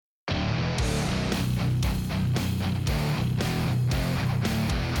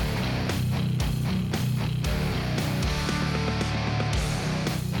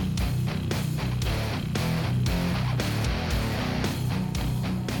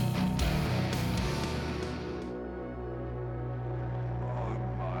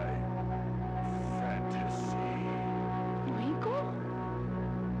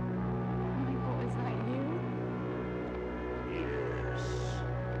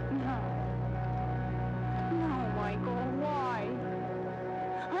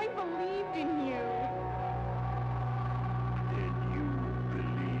I believed in you. Then you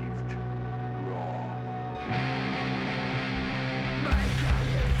believed wrong.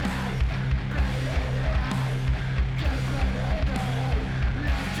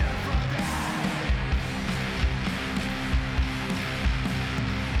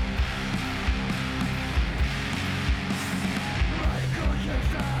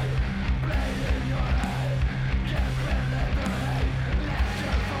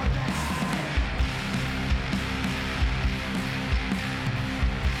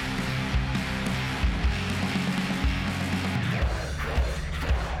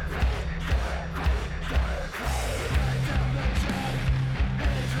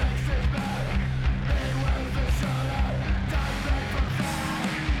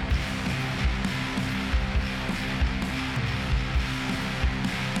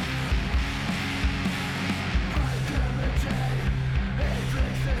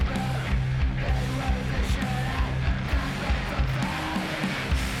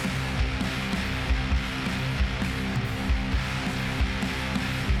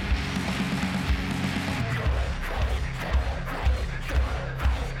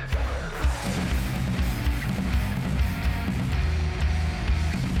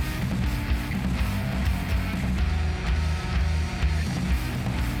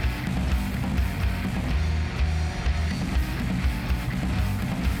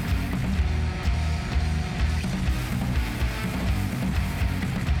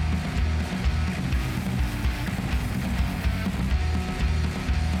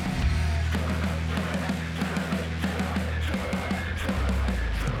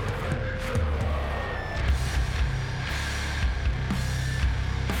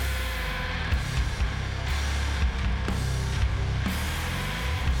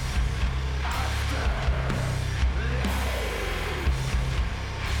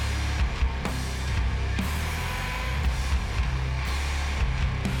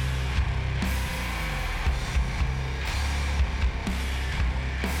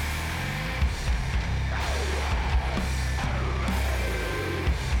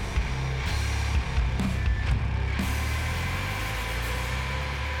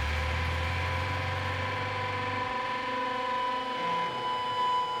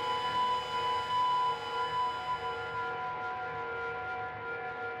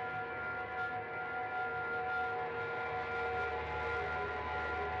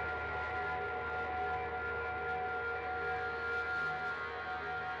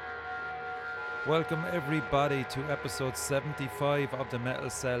 Welcome everybody to episode 75 of the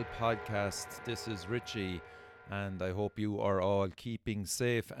Metal Cell podcast. This is Richie and I hope you are all keeping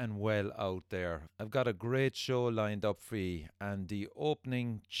safe and well out there. I've got a great show lined up for you, and the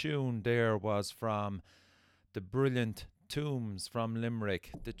opening tune there was from the brilliant Tombs from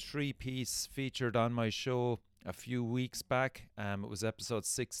Limerick. The three-piece featured on my show a few weeks back. It was episode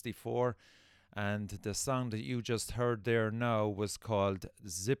 64. And the song that you just heard there now was called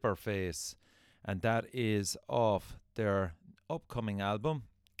Zipper Face. And that is off their upcoming album,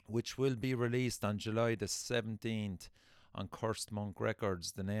 which will be released on July the 17th on Cursed Monk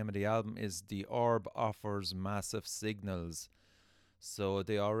Records. The name of the album is The Orb Offers Massive Signals. So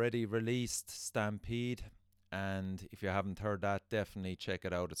they already released Stampede, and if you haven't heard that, definitely check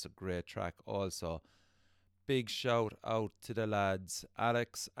it out. It's a great track also. Big shout out to the lads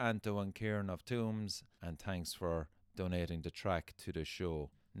Alex, Anto and Kieran of Tombs, and thanks for donating the track to the show.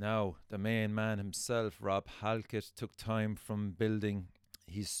 Now, the main man himself, Rob Halkett, took time from building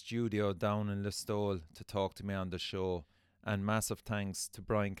his studio down in Listowel to talk to me on the show. And massive thanks to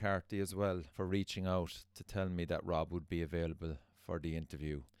Brian Carty as well for reaching out to tell me that Rob would be available for the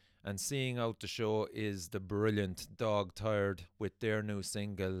interview. And seeing out the show is the brilliant Dog Tired with their new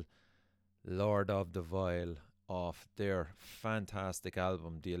single, Lord of the Vile, off their fantastic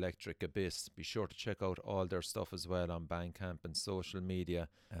album, The Electric Abyss. Be sure to check out all their stuff as well on Bandcamp and social media.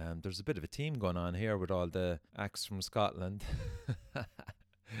 There's a bit of a team going on here with all the acts from Scotland.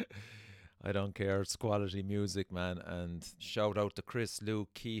 I don't care, it's quality music, man. And shout out to Chris, Luke,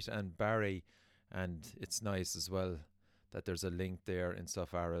 Keith and Barry. And it's nice as well that there's a link there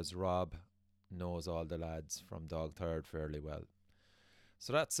insofar as Rob knows all the lads from Dog Tired fairly well.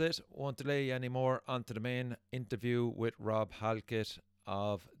 So that's it. Won't delay you anymore. On to the main interview with Rob Halkett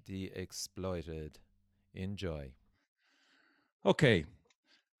of The Exploited. Enjoy. Okay.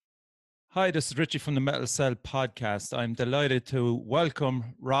 Hi, this is Richie from the Metal Cell podcast. I'm delighted to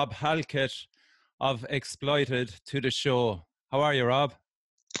welcome Rob Halkett of Exploited to the show. How are you, Rob?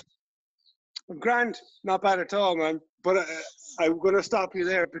 I'm grand. Not bad at all, man. But I'm going to stop you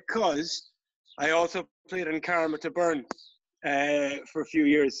there because I also played in Karma to Burn for a few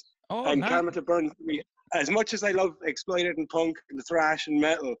years. Oh, And nice. Karma to Burn, for me, as much as I love exploited and punk and thrash and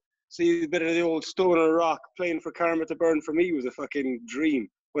metal, see a bit of the old stoner rock playing for Karma to Burn for me was a fucking dream.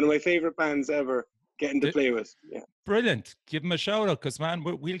 One of my favorite bands ever getting to play with. Yeah. Brilliant. Give them a shout out because, man,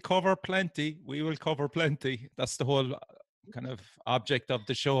 we'll cover plenty. We will cover plenty. That's the whole kind of object of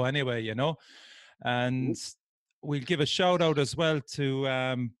the show, anyway, you know. And we'll give a shout out as well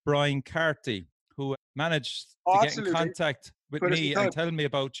to Brian Carty, who managed Oh, to get in absolutely. contact with Put us in me and time. tell me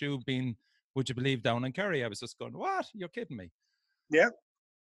about you being, would you believe, down in Kerry. I was just going, what? You're kidding me. Yeah.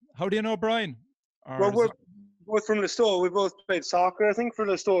 How do you know Brian? Well, Or is we're it both from Listowel. We both played soccer, I think, for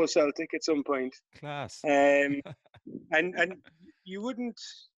Listowel Celtic at some point. class? And you wouldn't,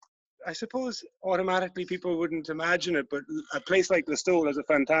 I suppose, automatically people wouldn't imagine it, but a place like Listowel has a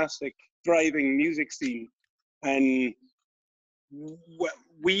fantastic, thriving music scene. And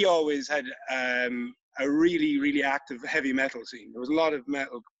we always had a really, really active heavy metal scene. There was a lot of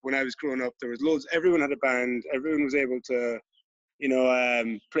metal when I was growing up. There was loads. Everyone had a band. Everyone was able to,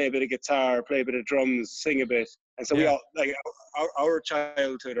 play a bit of guitar, play a bit of drums, sing a bit. And so we Yeah. all like our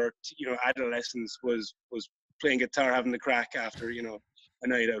childhood or adolescence was playing guitar, having the crack after a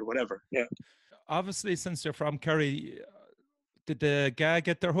night out, whatever. Yeah. Obviously, since you're from Kerry, did the guy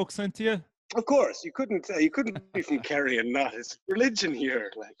get their hooks into you? Of course, you couldn't be from Kerry and not. It's religion here.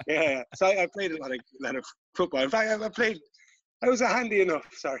 Like, yeah. So I played a lot of football. In fact, I was a handy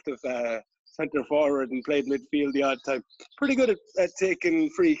enough sort of centre forward and played midfield the odd time. Pretty good at taking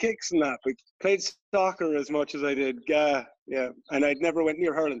free kicks and that, but played soccer as much as I did. Yeah. And I'd never went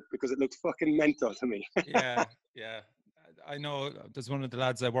near hurling because it looked fucking mental to me. Yeah, yeah. I know there's one of the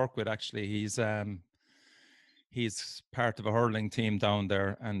lads I work with actually. He's part of a hurling team down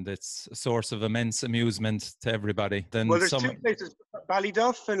there, and it's a source of immense amusement to everybody. Then Well, there's two some, places,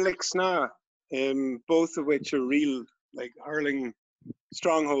 Ballyduff and Lixna, both of which are real like hurling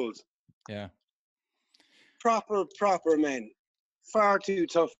strongholds. yeah, Proper men. Far too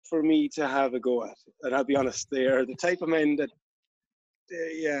tough for me to have a go at. And I'll be honest, they are the type of men that,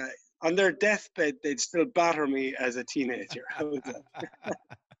 on their deathbed, they'd still batter me as a teenager. How's that?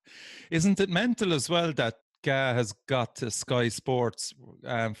 isn't it mental as well that Ga has got to Sky Sports?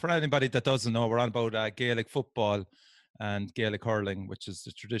 For anybody that doesn't know, we're on about Gaelic football and Gaelic hurling, which is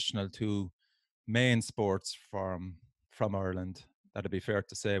the traditional two main sports from Ireland. That'd be fair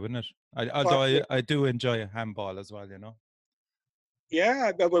to say, wouldn't it? Although I do enjoy handball as well, you know.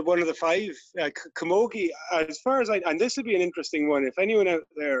 Yeah, but one of the five, Camogie, as far as and this would be an interesting one. If anyone out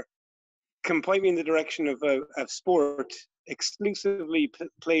there can point me in the direction of a sport exclusively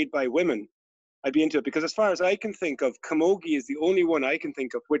played by women, I'd be into it, because as far as I can think of, Camogie is the only one I can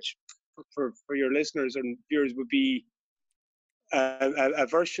think of, which for your listeners and viewers would be a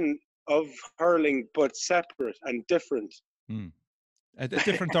version of hurling, but separate and different. A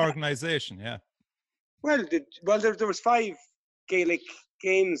different organization, yeah. Well, there was five Gaelic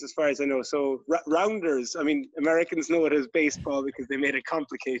games as far as I know. So rounders, I mean, Americans know it as baseball because they made it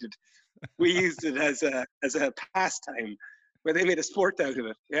complicated. We used it as a pastime, where they made a sport out of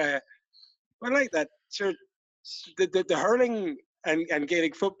it. Yeah. I like that. Sure, the hurling and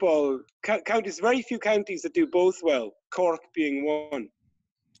Gaelic football counties. Very few counties that do both well. Cork being one.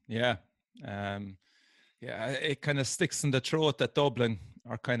 Yeah, it kind of sticks in the throat that Dublin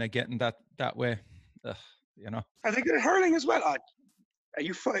are kind of getting that way. You know. Are they good at hurling as well? Are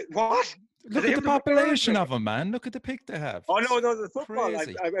you what? Look at the population of them, man. Look at the pick they have. Oh no, the football.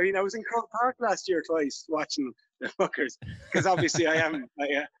 Crazy. I mean, I was in Croke Park last year twice watching the fuckers, because obviously I am.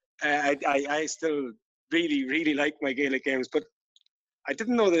 I still really, really like my Gaelic games, but I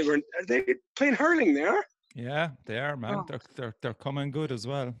didn't know they were. Are they playing hurling there? Yeah, they are, man. Oh. They're coming good as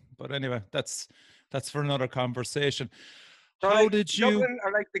well. But anyway, that's for another conversation. How did you? Dublin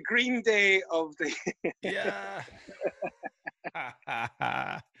are like the Green Day of the. Yeah.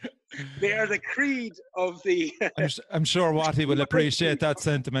 They are the creed of the. I'm sure Watty will appreciate that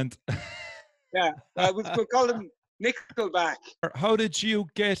sentiment. Yeah, we'll call them Nickelback. How did you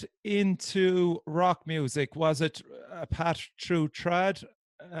get into rock music? Was it a path through trad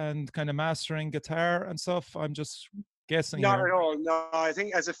and kind of mastering guitar and stuff? I'm just guessing. Not at all. No, I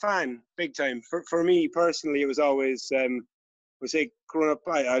think as a fan, big time. For me personally, it was always. I say growing up,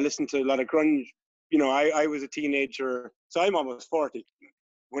 I listened to a lot of grunge. You know, I was a teenager, so I'm almost 40.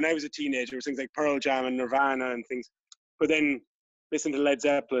 When I was a teenager, it was things like Pearl Jam and Nirvana and things. But then listen to Led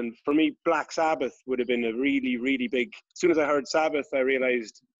Zeppelin. For me, Black Sabbath would have been a really, really big. As soon as I heard Sabbath, I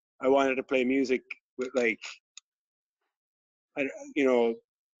realized I wanted to play music with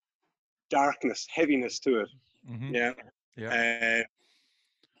darkness, heaviness to it. Mm-hmm. Yeah.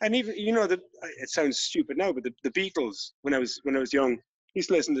 And even it sounds stupid now, but the Beatles when I was young, I used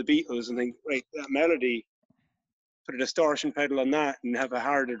to listen to the Beatles and think, right, that melody, put a distortion pedal on that, and have a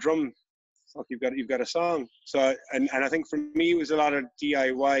harder drum. Fuck, you've got a song. So and I think for me it was a lot of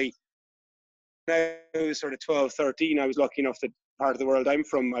DIY. When I was sort of 12, 13, I was lucky enough that part of the world I'm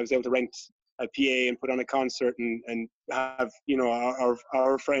from, I was able to rent a PA and put on a concert and have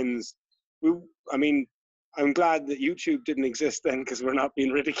our friends. We, I mean, I'm glad that YouTube didn't exist then because we're not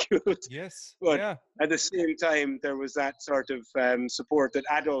being ridiculed. Yes. But Yeah. at the same time, there was that sort of support that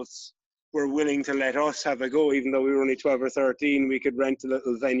adults were willing to let us have a go, even though we were only 12 or 13. We could rent a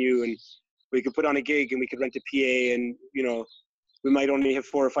little venue and we could put on a gig and we could rent a PA and we might only have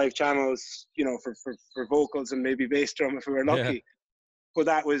 4 or 5 channels, for vocals and maybe bass drum if we were Yeah. lucky. But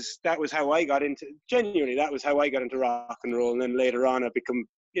that was how I got into genuinely. That was how I got into rock and roll, and then later on I become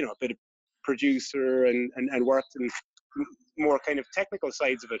a bit of producer and worked in more kind of technical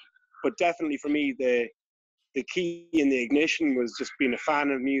sides of it. But definitely for me, the key and the ignition was just being a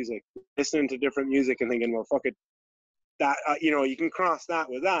fan of music, listening to different music and thinking, well, fuck it, that you can cross that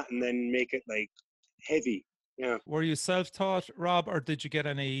with that and then make it like heavy. Yeah. Were you self-taught, Rob, or did you get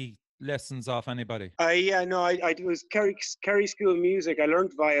any lessons off anybody? I was Kerry School of Music. I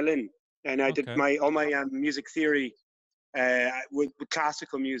learned violin, and I did Okay. all my music theory with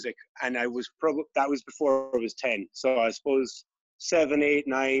classical music, and I was that was before I was 10. So I suppose 7, 8,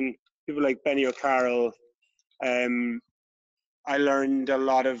 9. People like Benny O'Carroll. I learned a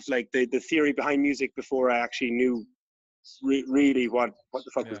lot of like the theory behind music before I actually knew really what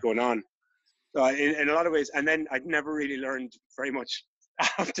the fuck was Yeah. going on. In a lot of ways, and then I'd never really learned very much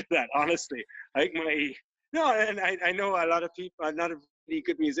after that. Honestly, I think and I know a lot of people, a lot of really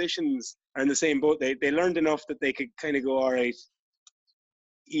good musicians are in the same boat. They learned enough that they could kind of go, all right,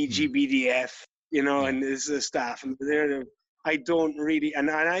 EGBDF, Yeah. and this is a staff, and I don't really, and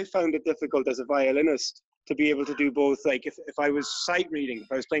I found it difficult as a violinist to be able to do both. Like if I was sight reading,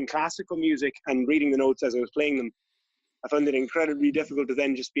 if I was playing classical music and reading the notes as I was playing them, I found it incredibly difficult to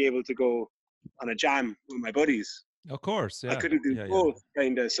then just be able to go on a jam with my buddies. Of course. I Yeah. couldn't do Yeah. Yeah. both,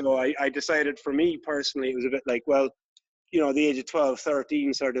 kind of. So I decided for me personally, it was a bit like, well, the age of 12,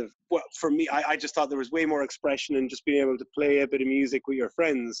 13, sort of, well, for me, I just thought there was way more expression in just being able to play a bit of music with your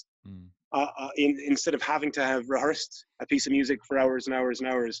friends instead of having to have rehearsed a piece of music for hours and hours and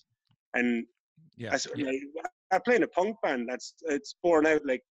hours. And Yeah. Yeah. I play in a punk band. It's borne out.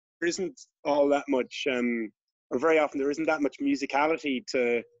 Like there isn't all that much, or very often there isn't that much musicality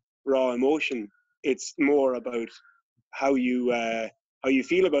to raw emotion. It's more about how you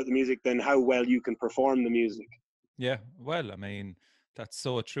feel about the music than how well you can perform the music. Yeah. Well, I mean, that's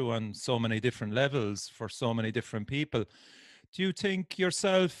so true on so many different levels for so many different people. Do you think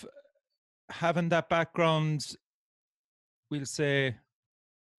yourself having that background, we'll say,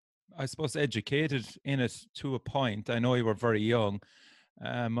 I suppose, educated in it to a point? I know you were very young.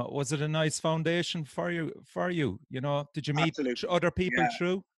 Was it a nice foundation for you? Did you meet Absolutely. other people Yeah.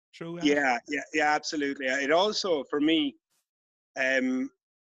 through that? Yeah, absolutely. It also, for me, um,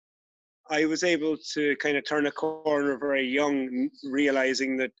 I was able to kind of turn a corner very young,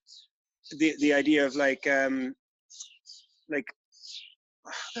 realizing that the idea of like how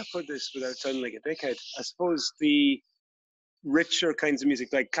do I put this without sounding like a dickhead? I suppose the richer kinds of music,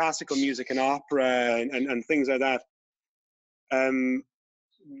 like classical music and opera and things like that, um,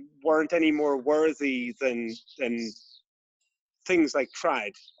 weren't any more worthy than things like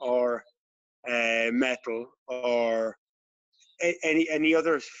trad or metal or any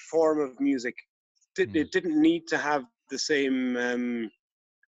other form of music. It didn't need to have the same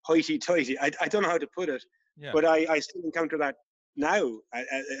hoity-toity. I don't know how to put it, Yeah. but I still encounter that now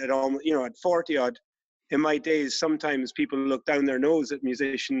at almost, at 40 odd. In my days, sometimes people look down their nose at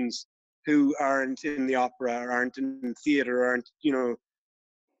musicians who aren't in the opera or aren't in theater, or aren't,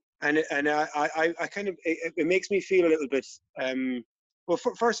 and I kind of, it makes me feel a little bit, well,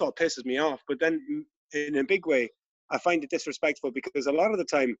 first of all, it pisses me off, but then in a big way, I find it disrespectful because a lot of the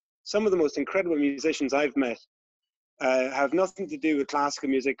time, some of the most incredible musicians I've met have nothing to do with classical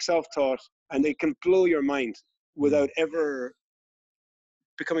music, self-taught, and they can blow your mind without ever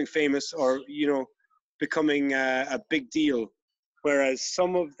becoming famous or becoming a big deal. Whereas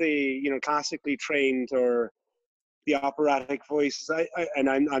some of the classically trained or the operatic voices, and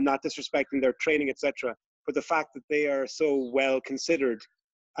I'm not disrespecting their training, etc., but the fact that they are so well considered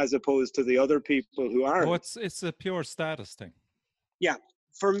as opposed to the other people who Oh, aren't. it's a pure status thing. Yeah,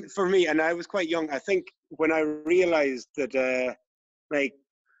 for me, and I was quite young. I think when I realized that, like,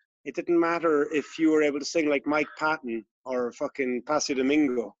 it didn't matter if you were able to sing like Mike Patton or fucking Placido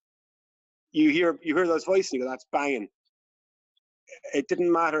Domingo. You hear those voices, and you go, that's banging. it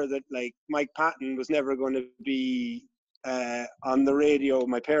didn't matter that like Mike Patton was never going to be on the radio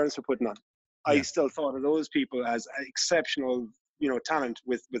my parents were putting on. I Yeah. still thought of those people as exceptional, talent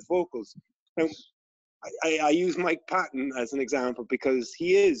with vocals. Now, I use Mike Patton as an example because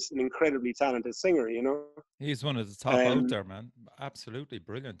he is an incredibly talented singer, He's one of the top out Um, there, man. Absolutely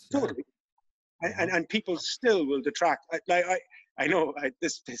brilliant. Yeah. totally. Uh-huh. And people still will detract. I know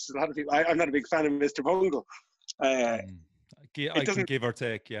this is a lot of people. I'm not a big fan of Mr. Bungle. Uh, Mm. it I can doesn't. give or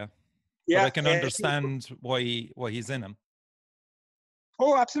take, yeah. But Yeah. I can understand why he's in him.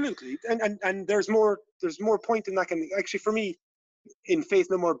 Oh, absolutely. And there's more point in that. Actually, for me, in Faith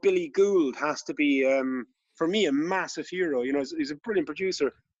No More, Billy Gould has to be for me a massive hero. He's a brilliant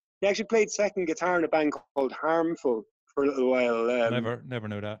producer. He actually played second guitar in a band called Harmful for a little while. Never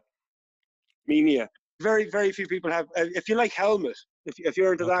knew that. Mania. Very very few people have. If you like Helmet, if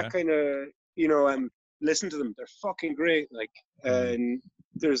you're into that Okay. kind of listen to them. They're fucking great. Like Mm. and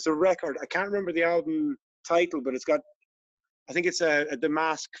there's a record. I can't remember the album title, but it's got. I think it's the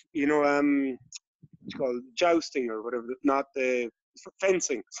mask. It's called jousting or whatever. Not the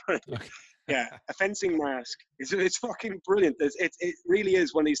fencing. Sorry. Okay. Yeah, a fencing mask. It's fucking brilliant. It really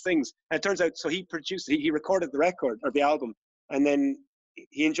is one of these things. And it turns out, so he recorded the record or the album, and then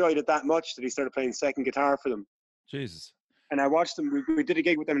he enjoyed it that much that he started playing second guitar for them. Jesus. And I watched them. We did a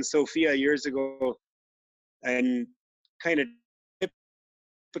gig with them in Sofia years ago, and kind of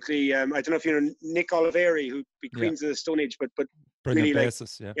typically, I don't know if you know Nick Oliveri, who be Yeah. Queens of the Stone Age, but Brilliant really like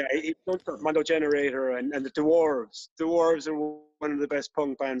basis, yeah. yeah, he Mondo Generator and the Dwarves. Dwarves are one of the best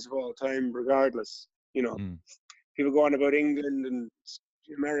punk bands of all time, regardless. Mm. People go on about England and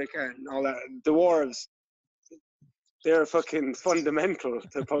America and all that. Dwarves, they're fucking fundamental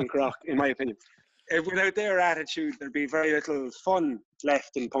to punk rock, in my opinion. Without their attitude, there'd be very little fun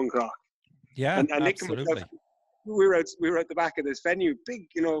left in punk rock. Yeah, And Nick and myself, absolutely. we were at the back of this venue, big,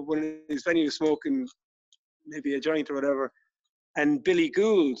 one of these venues, smoking maybe a joint or whatever. And Billy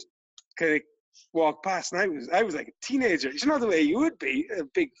Gould kind of walked past, and I was like a teenager. You know the way you would be, a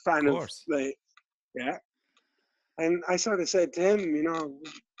big fan Of of course. like, yeah. And I sort of said to him, will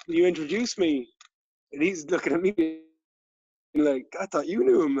you introduce me? And he's looking at me like, I thought you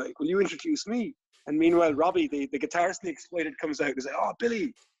knew him. Like, will you introduce me? And meanwhile, Robbie, the guitarist in the Exploited, comes out and says, "Oh,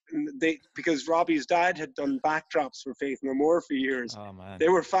 Billy." And because Robbie's dad had done backdrops for Faith No More for years, Oh man. they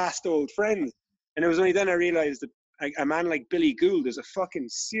were fast old friends. And it was only then I realized that a man like Billy Gould is a fucking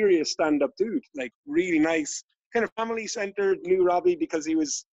serious stand-up dude, like really nice, kind of family-centered. Knew Robbie because he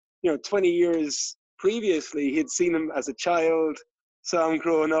was, 20 years previously, he'd seen him as a child, saw him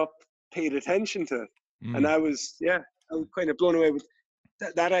growing up, paid attention to it. And Mm. I was kind of blown away with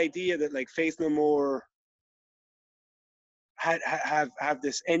that idea that like Faith No More have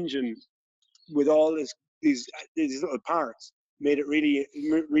this engine with all these little parts made it really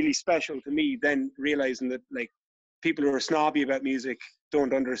really special to me. Then realizing that like people who are snobby about music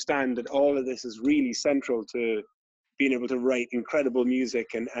don't understand that all of this is really central to being able to write incredible music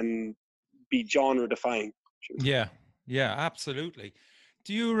and be genre defying. Yeah. Yeah, absolutely.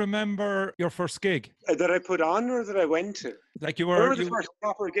 Do you remember your first gig? That I put on or that I went to? Like you I were remember the first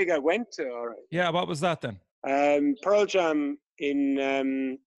proper gig I went to. All right. Yeah, what was that then? Pearl Jam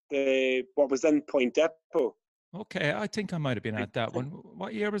in what was then Point Depot. Okay, I think I might have been at that one.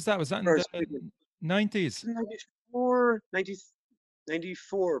 What year was that? Was that in First, the 90s? 94, 90,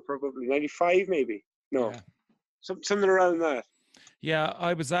 94 probably, 95 maybe. No, Yeah. something around that. Yeah,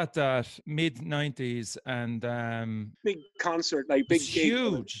 I was at that mid 90s and Big concert, like it was big gig.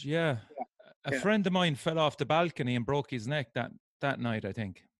 huge. Yeah. A Yeah, friend of mine fell off the balcony and broke his neck that night, I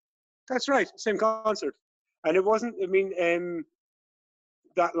think. that's right. Same concert, and it wasn't. I mean,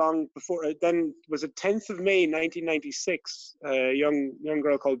 that long before. Then was it 10th of May, 1996. A young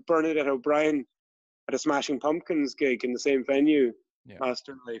girl called Bernadette O'Brien at a Smashing Pumpkins gig in the same venue, Yeah.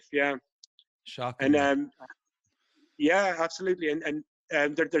 Afterlife. Yeah, Shocking. and yeah, absolutely.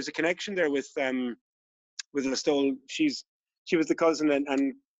 And there's a connection there with Listowel. She was the cousin,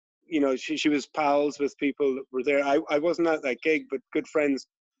 and she was pals with people that were there. I wasn't at that gig, but good friends.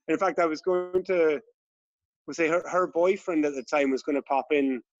 And in fact, I was going to say her boyfriend at the time was going to pop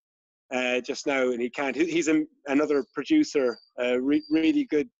in just now, and he can't. He's another producer, a really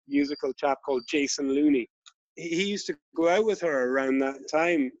good musical chap called Jason Looney. He used to go out with her around that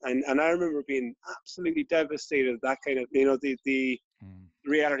time, and I remember being absolutely devastated. That kind of the Mm.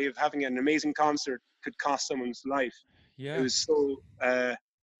 reality of having an amazing concert could cost someone's life. Yeah. It was so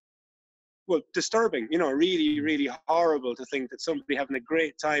disturbing. Really, really horrible to think that somebody having a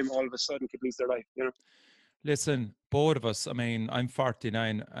great time all of a sudden could lose their life. Listen, both of us, I mean, I'm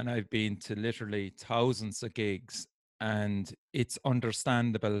 49 and I've been to literally thousands of gigs. and it's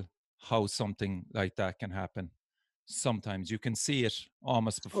understandable how something like that can happen. Sometimes you can see it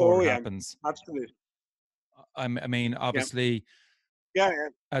almost before Oh it yeah, happens. absolutely. I mean, Yeah, obviously, yeah, yeah.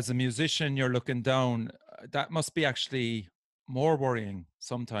 as a musician, you're looking down. That must be actually more worrying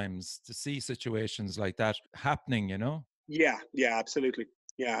sometimes to see situations like that happening, you know? Yeah, yeah, absolutely.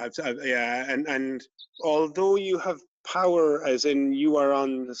 Yeah, yeah, and although you have power, as in you are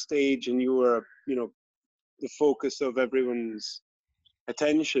on the stage and you are, the focus of everyone's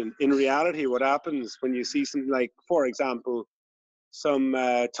attention. In reality, what happens when you see something like, for example, some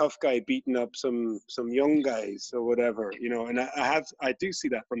tough guy beating up some young guys or whatever, and I do see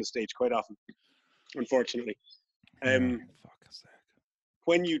that from the stage quite often, unfortunately. Yeah, Um, fuck's sake.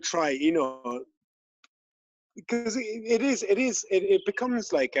 when you try, because it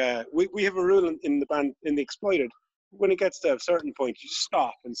becomes like we have a rule in the band in the Exploited. When it gets to a certain point, you just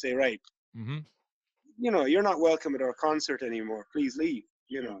stop and say, right, Mm-hmm. you're not welcome at our concert anymore. Please leave.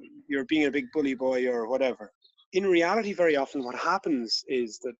 You're being a big bully boy or whatever. In reality, very often what happens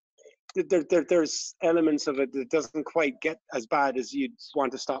is that there's elements of it that doesn't quite get as bad as you'd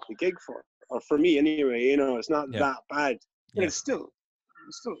want to stop the gig for. Or for me anyway, it's not Yeah, that bad, but yeah. it's still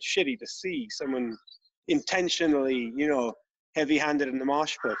shitty to see someone intentionally, heavy-handed in the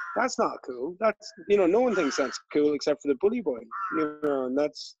mosh pit. That's not cool. That's no one thinks that's cool except for the bully boy. And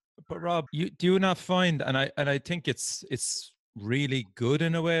that's But Rob, you do you not find, and I think it's really good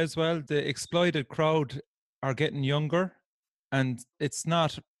in a way as well. The exploited crowd are getting younger, and it's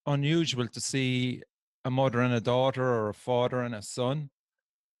not unusual to see a mother and a daughter or a father and a son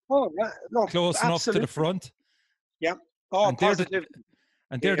oh yeah, no, close enough to the absolutely, front, yeah. Oh, and they're the positive,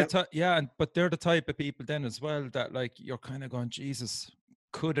 and they're the yeah. type, yeah, but they're the type of people then as well that like you're kind of going, Jesus,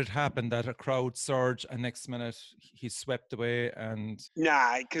 could it happen that a crowd surge and next minute he's swept away and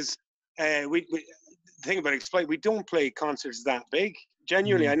Nah, because we the thing about Exploit, we don't play concerts that big.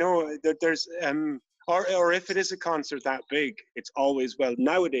 Genuinely, I mm, know that there's or if it is a concert that big, it's always well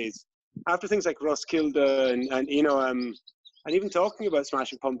nowadays. After things like Roskilde and even talking about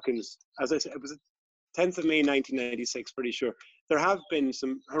Smashing Pumpkins, as I said, it was the 10th of May 1996, pretty sure. There have been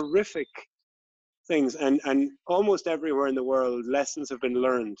some horrific things, and almost everywhere in the world, lessons have been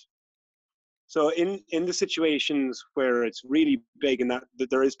learned. So in the situations where it's really big and that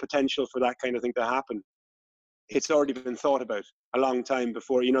there is potential for that kind of thing to happen, it's already been thought about a long time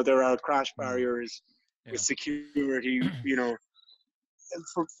before. There are crash mm, barriers with yeah. security.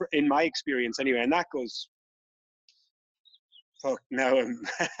 In my experience anyway, and that goes. Fuck. Now I'm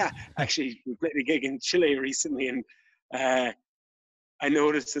actually we played a gig in Chile recently, and uh, I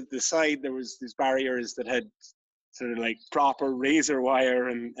noticed at the side there was these barriers that had sort of like proper razor wire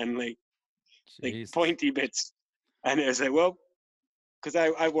and like Jesus. pointy bits, and it was like, well, because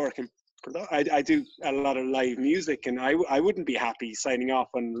I work in I do a lot of live music, and I wouldn't be happy signing off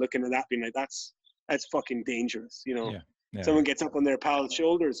and looking at that being like that's fucking dangerous. Yeah. Yeah. Yeah. Someone gets up on their pal's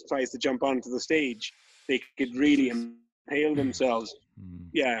shoulders, tries to jump onto the stage, they could really Jesus. impale themselves. Mm.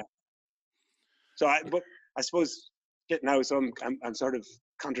 Yeah. But I suppose now, so I'm sort of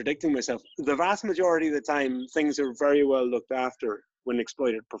contradicting myself. The vast majority of the time, things are very well looked after when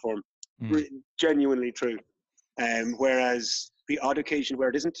Exploited perform. Mm. Genuinely true. Whereas the odd occasion where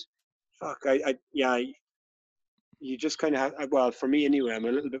it isn't, fuck, yeah, you just kind of have. Well, for me anyway, I'm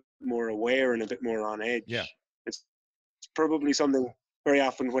a little bit more aware and a bit more on Yeah. edge. It's probably something very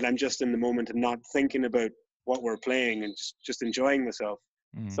often when I'm just in the moment and not thinking about what we're playing and just enjoying myself.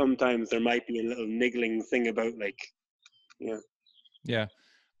 Mm. Sometimes there might be a little niggling thing about like, you know, Yeah.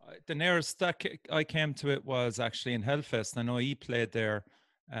 The nearest that I came to it was actually in Hellfest. I know he played there.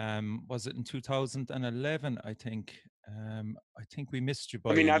 Was it in 2011? I think we missed you I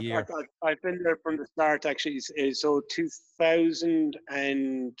by a mean, year. I've been there from the start actually. So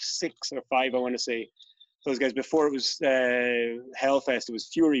 2006 or five, I want to say. Those guys before it was Hellfest, it was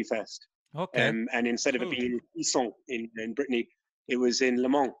Fury Fest, Okay. and instead of it Cool. being Isson in Brittany, it was in Le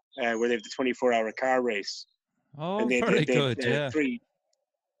Mans, where they have the 24-hour car race, Oh, and they very they good. Yeah. three.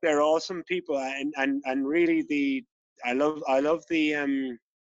 They're awesome people, and really I love the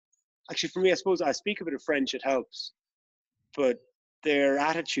actually for me I suppose I speak a bit of French, it helps, but their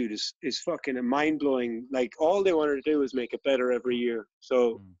attitude is fucking mind blowing. Like all they wanted to do is make it better every year.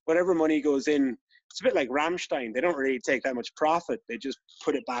 So Mm. whatever money goes in, it's a bit like Ramstein. They don't really take that much profit. They just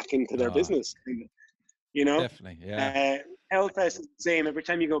put it back into their Ah, business. You know, definitely. Yeah. uh, Hellfest is the same. Every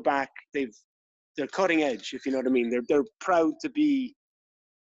time you go back, they're cutting edge. If you know what I mean, they're proud to be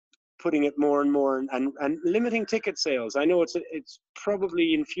putting it more and more and limiting ticket sales. I know it's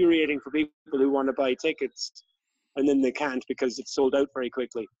probably infuriating for people who want to buy tickets and then they can't because it's sold out very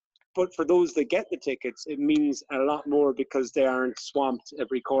quickly. but for those that get the tickets, it means a lot more because they aren't swamped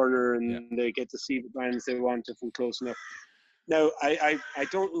every corner Yeah. and they get to see the bands they want to from close enough. Now, I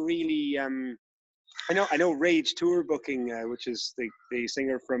don't really I know Rage Tour Booking, which is the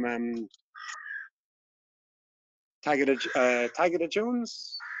singer from Tagada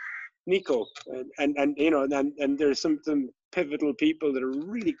Jones, Nico, and you know, and there's some pivotal people that are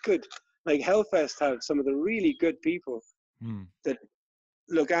really good. Like Hellfest have some of the really good people Mm. that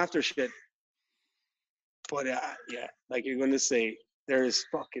look after shit. But yeah, like you're going to say, there's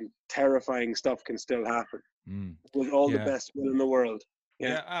fucking terrifying stuff can still happen Mm. with all the Yeah. best will in the world.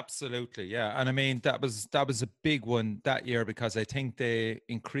 Yeah, Yeah, absolutely. Yeah. And I mean that was a big one that year because I think they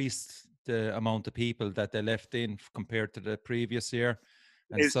increased the amount of people that they left in compared to the previous year.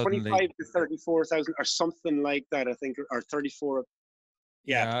 And it's suddenly 25 to 34,000 or something like that. I think, or 34.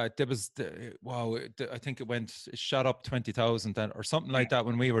 Yeah, yeah, there was wow. I think it shot up 20,000 or something like that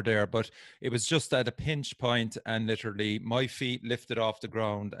when we were there. But it was just at a pinch point, and literally my feet lifted off the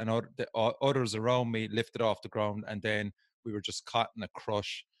ground, and others around me lifted off the ground, and then we were just caught in a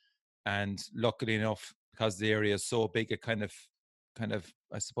crush. And luckily enough, because the area is so big, it kind of,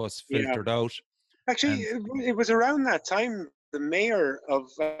 I suppose, yeah. filtered out. Actually, And it was around that time the mayor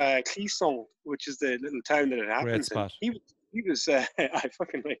of Clisson, which is the little town that it great happens in, spot. he was I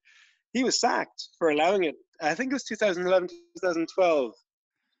fucking he was sacked for allowing it. I think it was 2011, 2012,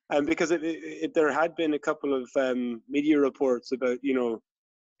 because there had been a couple of media reports about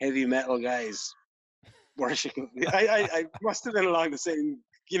heavy metal guys worshiping. I must have been along the same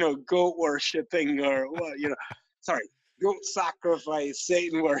goat worshipping or what sorry, goat sacrifice,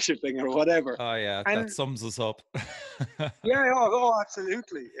 Satan worshipping or whatever. Oh yeah, that And sums us up. yeah,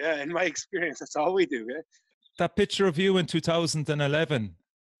 absolutely. Yeah, in my experience, that's all we do. Yeah. That picture of you in 2011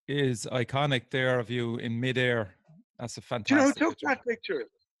 is iconic there of you in midair. That's a Do you know who fantastic took picture. that picture?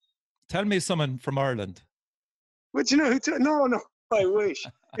 Tell me someone from Ireland. But you know who took? No, no. I wish.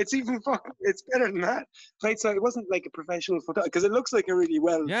 It's even fucking. It's better than that. Right. So it wasn't like a professional photo because it looks like a really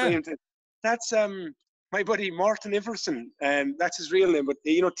well Yeah. framed thing. That's my buddy Martin Iverson. That's his real name. But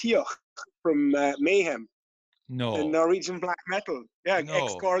Tioch from Mayhem, the No. Norwegian black metal. Yeah, ex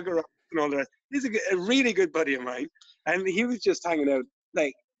No. Gorgoroth and all the rest. He's a really good buddy of mine, and he was just hanging out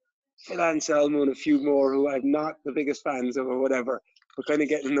like Phil Anselmo and a few more who I'm not the biggest fans of or whatever, but kind of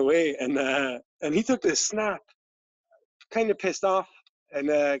getting in the way. And he took this snap, kind of pissed off, and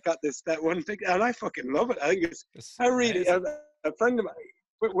got that one thing, and I fucking love it. I think it's It's I really amazing. a friend of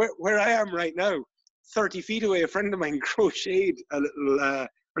mine where I am right now, 30 feet away, a friend of mine crocheted a little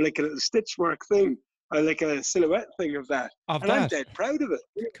or like a little stitch work thing, or like a silhouette thing of that, Of and I'm that. dead proud of it.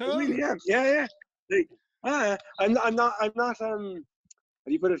 I Cool. really am. Yeah, yeah. Like, I'm not how do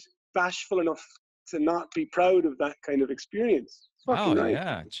you put it, bashful enough to not be proud of that kind of experience. It's fucking Oh right.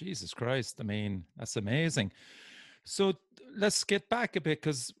 yeah. Jesus Christ. I mean, that's amazing. So let's get back a bit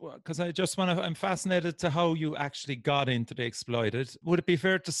because I just want to. I'm fascinated to how you actually got into the Exploited. Would it be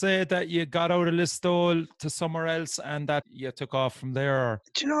fair to say that you got out of Listowel to somewhere else and that you took off from there?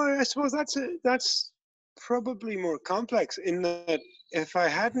 Do you know, I suppose that's probably more complex in that if I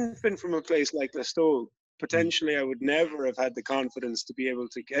hadn't been from a place like Listowel, Mm, potentially I would never have had the confidence to be able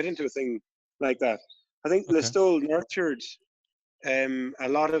to get into a thing like that. I think okay. Listowel nurtured a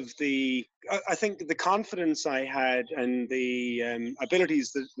lot of I think the confidence I had and the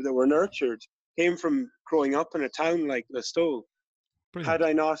abilities that were nurtured came from growing up in a town like Listowel. Had Brilliant.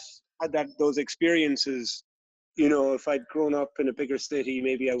 I not had those experiences, if I'd grown up in a bigger city,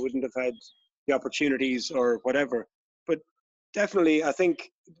 maybe I wouldn't have had the opportunities or whatever. But definitely, I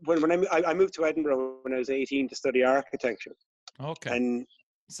think when I moved to Edinburgh when I was 18 to study architecture, Okay. and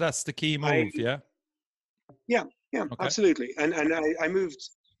So that's the key I move, yeah? yeah, yeah, Okay. absolutely, and I moved.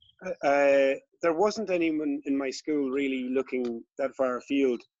 There wasn't anyone in my school really looking that far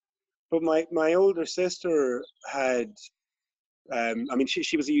afield, but my older sister had. I mean,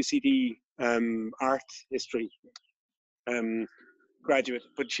 she was a UCD art history um, graduate,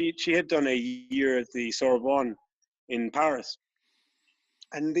 but she had done a year at the Sorbonne in Paris,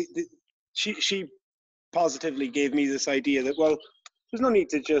 and she positively gave me this idea that, well, there's no need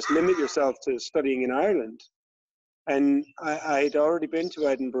to just limit yourself to studying in Ireland. And I had already been to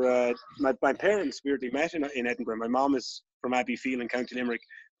Edinburgh. My parents weirdly met in Edinburgh. My mom is from Abbeyfield in County Limerick,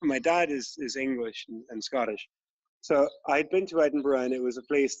 and my dad is English and Scottish. So I'd been to Edinburgh, and it was a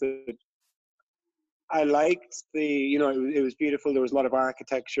place that I liked. It was beautiful. There was a lot of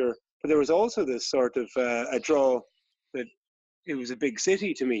architecture, but there was also this sort of a draw that it was a big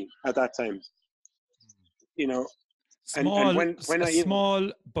city to me at that time. You know, and when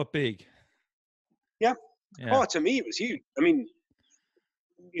Small but big. yeah. Yeah. Oh, to me it was huge. I mean,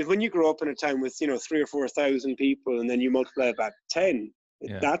 when you grow up in a town with 3 or 4 thousand people, and then you multiply it by 10,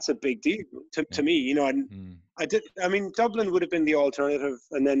 Yeah. that's a big deal to Yeah. me. And I mean, Dublin would have been the alternative,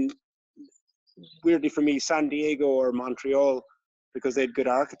 and then weirdly for me, San Diego or Montreal, because they had good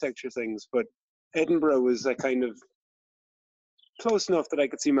architecture things. But Edinburgh was a kind of close enough that I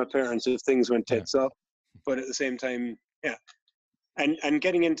could see my parents if things went Yeah. tits up. But at the same time, yeah. And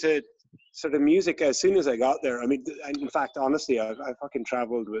getting into sort of music as soon as I got there. I mean, in fact, honestly, I fucking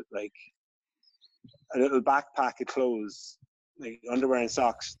traveled with like a little backpack of clothes, like underwear and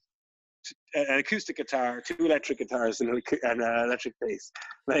socks, an acoustic guitar, 2 electric guitars, and an electric bass.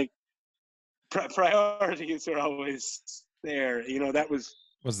 Like priorities are always there. That was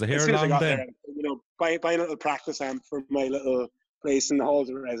the as hair soon as I long got then? there. Buy a little practice amp for my little place in the halls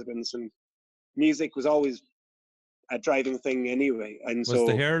of residence, and music was always a driving thing anyway. And Was the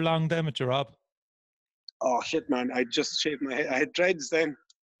so, hair long then with your Rob? oh shit, man! I just shaved my head. I had dreads then.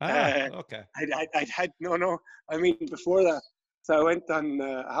 Okay. I'd had no. I mean before that. So I went on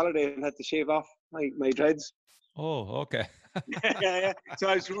a holiday and had to shave off my dreads. Oh, okay. Yeah. So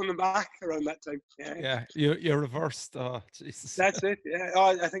I was running back around that time. Yeah. You reversed. Oh, Jesus. That's it. Yeah.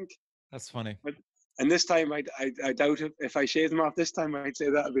 Oh, I think That's funny. And this time, I doubt if I shave them off this time, I'd say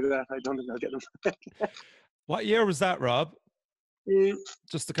that'll be that. I don't think I'll get them. What year was that, Rob?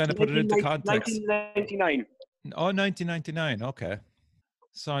 Just to kind of put it into context. 1999. Oh, 1999. Okay.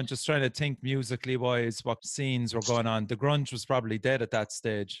 So I'm just trying to think musically wise, what scenes were going on. The grunge was probably dead at that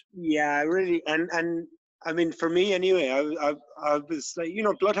stage. Yeah, really. And I mean, for me anyway, I was like,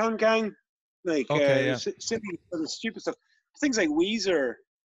 Bloodhound Gang, like Okay, yeah. silly sort of stupid stuff. Things like Weezer.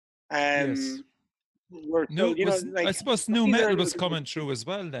 Yes. Were still, like I suppose new metal was coming through as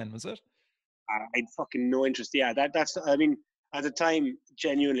well then, was it? I had fucking no interest. Yeah, that's. I mean, at the time,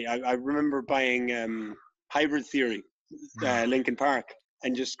 genuinely, I remember buying Hybrid Theory, Linkin Park,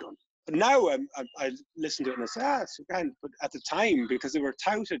 and just going. But now I listen to it and I say, it's grand. But at the time, because they were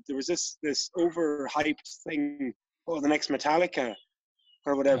touted, there was this overhyped thing, the next Metallica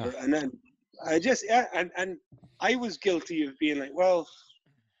or whatever, and then I just and I was guilty of being like, well.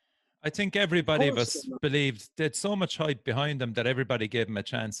 I think everybody of us believed they had so much hype behind them that everybody gave them a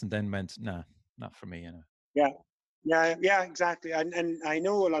chance and then went, nah, not for me, Yeah, exactly. And I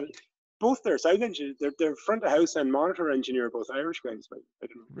know a lot of both their sound engineers, their front of house and monitor engineer are both Irish guys. But I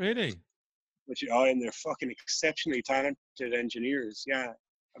don't know. Really? But and they're fucking exceptionally talented engineers. Yeah,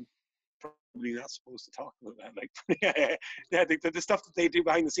 I'm probably not supposed to talk about that. Like, yeah, the stuff that they do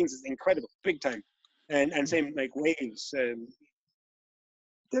behind the scenes is incredible, big time. And same like Waves.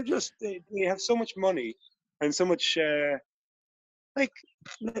 They're just they have so much money and so much like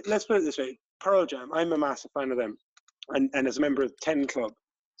let's put it this way, Pearl Jam, I'm a massive fan of them, and as a member of 10 Club,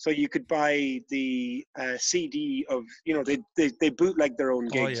 so you could buy the CD of they bootleg their own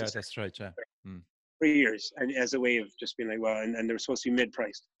gigs. Oh yeah, that's right. Yeah. For years, and as a way of just being like, well, and they were supposed to be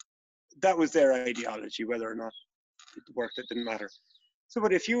mid-priced. That was their ideology. Whether or not it worked, it didn't matter. So,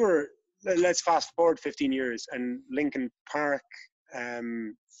 but if you were, let's fast forward 15 years, and Linkin Park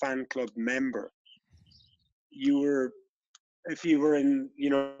fan club member, if you were in,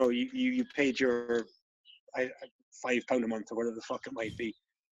 you paid your £5 a month or whatever the fuck it might be,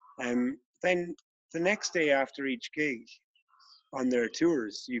 then the next day after each gig on their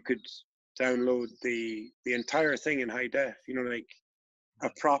tours, you could download the entire thing in high def, like a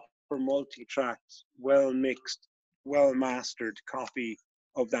proper multi-tracked, well mixed, well mastered copy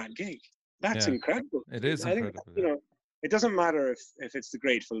of that gig. That's incredible. It is incredible. I think, it doesn't matter if it's the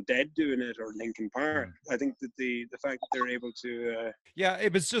Grateful Dead doing it or Linkin Park. I think that the fact that they're able to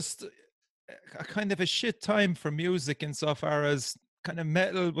it was just a kind of a shit time for music insofar as kind of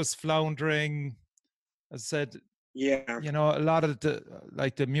metal was floundering. As I said, a lot of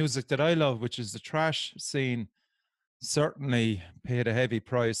the music that I love, which is the thrash scene, certainly paid a heavy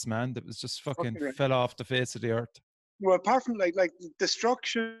price, man. That was just fucking fell off the face of the earth. Well, apart from like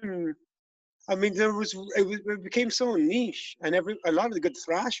Destruction, I mean, it became so niche, and a lot of the good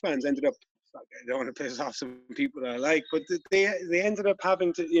thrash bands ended up. I don't want to piss off some people that I like, but they ended up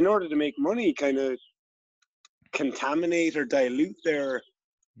having to, in order to make money, kind of contaminate or dilute their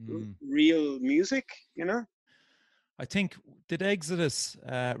real music. I think did Exodus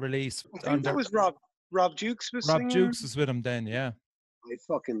release? I think that was Rob Jukes was singing. Jukes was with him then, yeah. I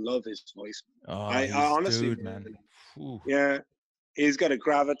fucking love his voice. Oh, I honestly, dude, man. Yeah, he's got a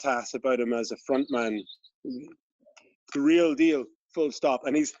gravitas about him as a frontman. The real deal, full stop.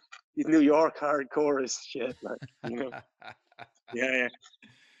 And he's New York hardcore as shit, like, Yeah.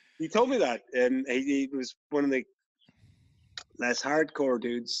 He told me that, and he was one of the less hardcore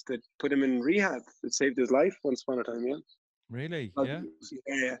dudes that put him in rehab that saved his life once upon a time. Yeah. Really? Yeah.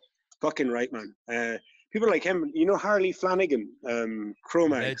 Yeah, fucking right, man. People like him, Harley Flanagan,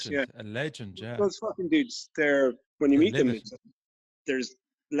 Chromags, yeah, A legend, yeah. those fucking dudes. They're when you They meet live them, it. there's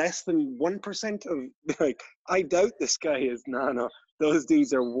less than 1% of like. I doubt this guy is. No. Those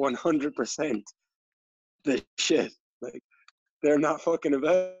dudes are 100% the shit. Like they're not fucking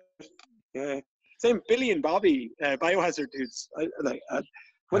about. Yeah. Same Billy and Bobby, Biohazard dudes. When Have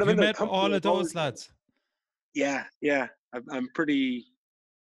I'm you in their met company, all of I've always those lads? yeah. I'm pretty,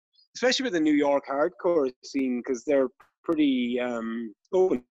 especially with the New York hardcore scene, because they're pretty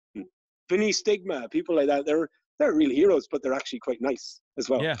open. Vinny Stigma, people like that, they're real heroes, but they're actually quite nice as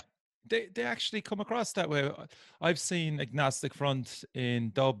well. Yeah. They actually come across that way. I've seen Agnostic Front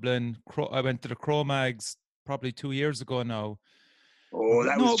in Dublin. I went to the Cro-Mags probably 2 years ago now. Oh,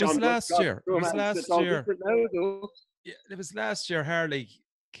 that No, was it was John last Bloodstock. year. It was Romance. It's last all year. different now, though. Yeah, it was last year. Harley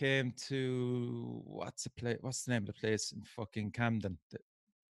came to what's the name of the place in fucking Camden? The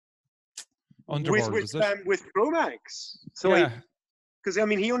With Underworld, with is it? um, with Romax. So Yeah. because I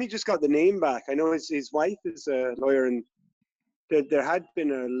mean, he only just got the name back. I know his wife is a lawyer, and there had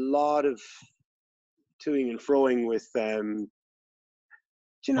been a lot of toing and froing with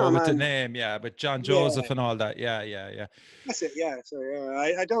do you know, Oh, with the man? name, yeah, but John Yeah, Joseph and all that. Yeah. that's it. Yeah, so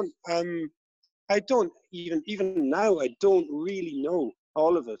yeah, I don't even now I don't really know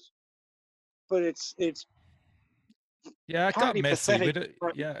all of it, but it's Yeah, it got partly messy. pathetic. With it,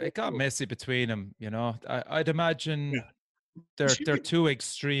 Partly yeah, it got hopeful. messy between them. I'd imagine Yeah, they're two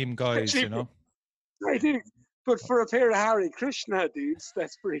extreme guys. especially I do. But for a pair of Hare Krishna dudes,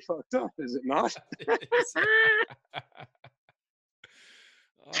 that's pretty fucked up, is it not? It is.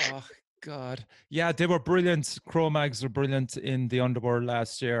 Oh God, yeah, they were brilliant. Cro-Mags were brilliant in the Underworld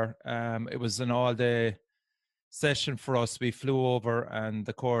last year. It was an all-day session for us. We flew over, and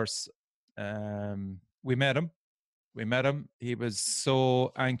of course, we met him. We met him. He was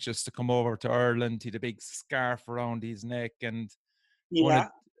so anxious to come over to Ireland. He had a big scarf around his neck, and one of Yeah,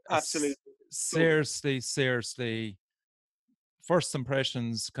 absolutely. seriously, first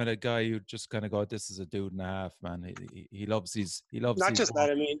impressions kind of guy you just kind of go, this is a dude and a half, man. He loves Not his just that.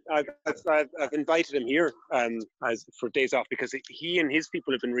 work. I mean, I've invited him here as for days off because he and his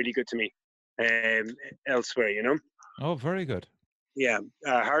people have been really good to me elsewhere. Oh, very good. Yeah,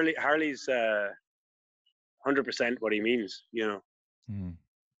 Harley's 100% what he means. Hmm.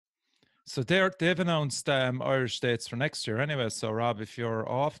 So they've announced Irish dates for next year anyway. So Rob, if you're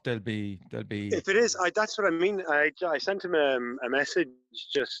off, they'll be If it is, that's what I mean. I sent him a message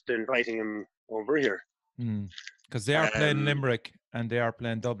just inviting him over here. because they are playing Um, Limerick and they are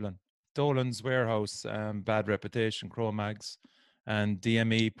playing Dublin. Dolan's Warehouse, bad reputation, Cro-Mags, and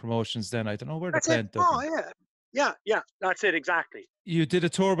DME Promotions. Then I don't know where they're that's it. playing Oh Dublin. yeah, that's it exactly. You did a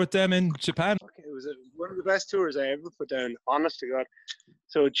tour with them in Japan. Okay, it was one of the best tours I ever put down. Honest to God.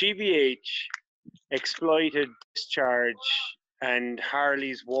 So GBH, Exploited, Discharge, and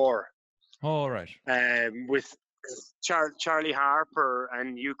Harley's War. All right. With Charlie Harper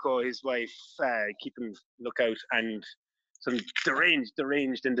and Yuko, his wife, keeping lookout, and some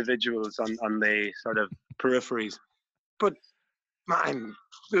deranged individuals on the sort of peripheries. But man,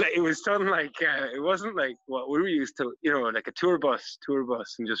 it was done like it wasn't like what we were used to, like a tour bus,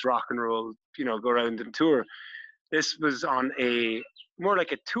 and just rock and roll, go around and tour. This was on a more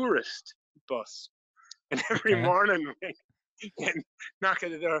like a tourist bus, and every Okay. morning, knock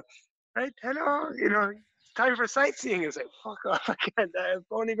at the door, right? Hello, it's time for sightseeing. It's like, fuck off, I can't. I've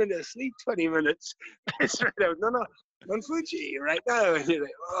only been asleep 20 minutes. It's right out. No, on Fuji right now. And you're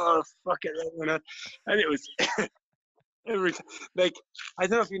like, oh, fuck it, right now. And it was every time. Like, I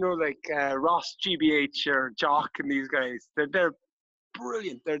don't know if you know, like Ross GBH or Jock and these guys. They're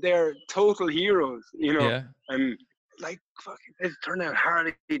brilliant. They're total heroes, Yeah. and like fucking it turned out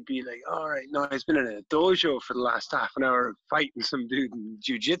Harley'd be like, all right, no, he's been in a dojo for the last half an hour fighting some dude in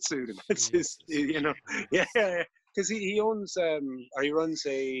jiu-jitsu. That's his, yeah, because he owns or he runs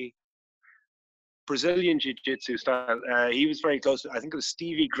a Brazilian jiu-jitsu style. He was very close to, I think it was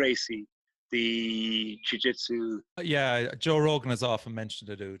Stevie Gracie, the jiu-jitsu. Yeah, Joe Rogan has often mentioned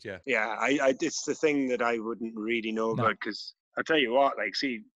the dude. Yeah. Yeah, I it's the thing that I wouldn't really know No. about, because I'll tell you what, like,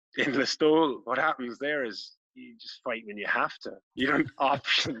 see, in Listowel, what happens there is you just fight when you have to. You don't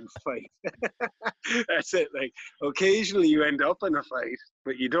option fight. That's it. Like, occasionally you end up in a fight,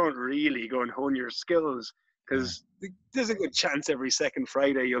 but you don't really go and hone your skills, because there's a good chance every second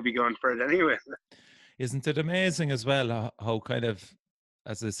Friday you'll be going for it anyway. Isn't it amazing as well how kind of,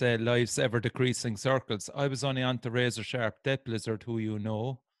 as I say, life's ever decreasing circles? I was only on to Razor Sharp Death Blizzard, who you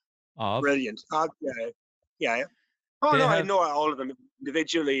know of. Brilliant. Yeah. Oh They no, I have know all of them.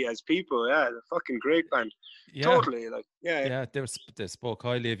 individually as people. Yeah, they're fucking great band. Yeah, Totally, like yeah. yeah, they spoke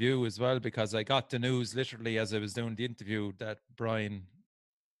highly of you as well, because I got the news literally as I was doing the interview that Brian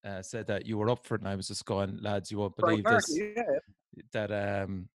said that you were up for it, and I was just going, lads, you won't Brian believe Carter, this, yeah. that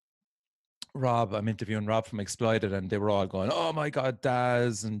Rob, I'm interviewing Rob from Exploited, and they were all going, "Oh my God,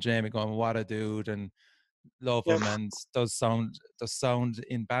 Daz," and Jamie going, "What a dude," and love Yeah, him, and does sound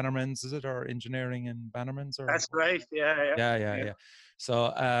in Bannerman's, is it, or engineering in Bannerman's, or that's right. Yeah, yeah, yeah, yeah, yeah. yeah.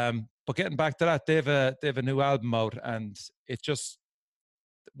 So, but getting back to that, they have a new album out, and it just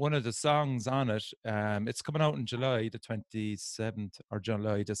one of the songs on it, it's coming out in July the 27th or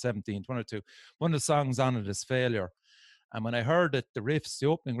July the 17th, one or two. One of the songs on it is Failure. And when I heard it, the riffs, the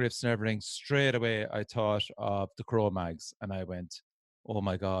opening riffs and everything, straight away I thought of the Cro-Mags, and I went, "Oh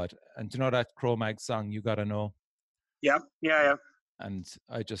my God." And do you know that Cro-Mag song, You Gotta Know? Yeah, yeah, yeah. And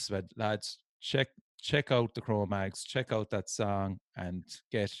I just said, lads, check out the Cro-Mags, check out that song, and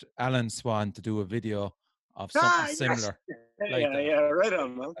get Alan Swan to do a video of something Ah, yes. similar like Yeah, that. yeah, right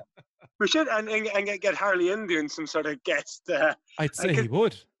on, man. We should and get Harley in doing some sort of guest. I'd I say he could,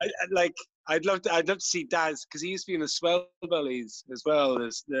 would. like, I'd love to see Daz because he used to be in the Swell Bellies as well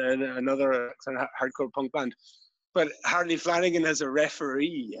as another kind of hardcore punk band. But Harley Flanagan as a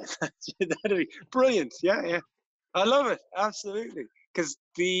referee, that'd be brilliant. Yeah, yeah, I love it absolutely. Because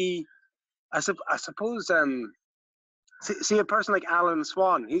I suppose see a person like Alan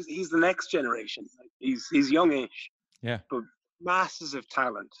Swan, he's the next generation. Like, he's youngish, Yeah. but masses of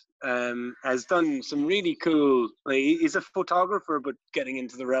talent. Has done some really cool. Like, he's a photographer, but getting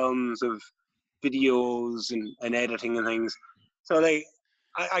into the realms of videos and editing and things. So like,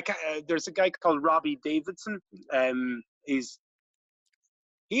 there's a guy called Robbie Davidson. He's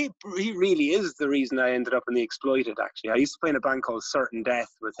he really is the reason I ended up in the Exploited. Actually, I used to play in a band called Certain Death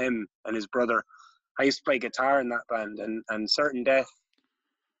with him and his brother. I used to play guitar in that band, and Certain Death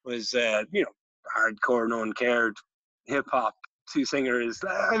was hardcore, no one cared, hip hop, two singers.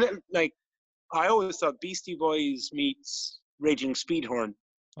 Like, I always thought Beastie Boys meets Raging Speedhorn.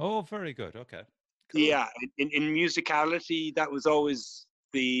 Oh, very good. Okay. Cool. Yeah, in musicality, that was always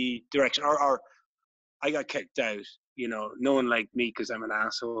the direction. Or I got kicked out. No one liked me because I'm an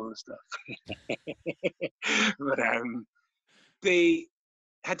asshole and stuff. But they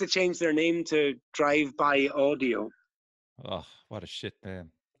had to change their name to Drive By Audio. Oh, what a shit name.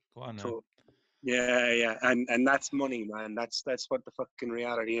 Go on now. So yeah, and that's money, man. That's what the fucking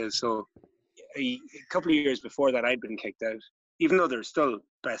reality is. So a couple of years before that, I'd been kicked out, even though they're still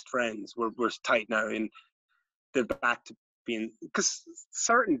best friends. We're tight now, and they're back to being, because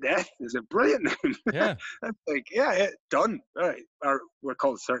Certain Death is a brilliant name. Yeah. That's like, yeah, done. All right, or we're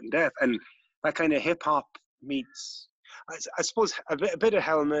called Certain Death, and that kind of hip hop meets, I suppose, a bit of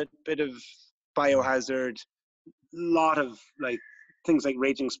Helmet, bit of Biohazard, lot of like things like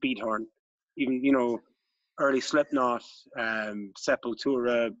Raging Speedhorn, even early Slipknot,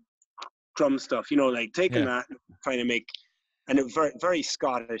 Sepultura, drum stuff. Like taking Yeah. that, trying to make, and a very very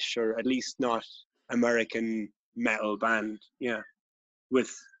Scottish, or at least not American metal band. Yeah, with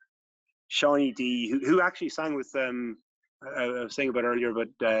Shawnee D, who actually sang with I was saying about earlier, but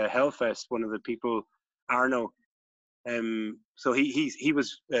Hellfest, one of the people, Arno. So he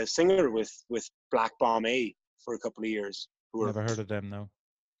was a singer with Black Bomb A for a couple of years. Who were, Never heard of them now.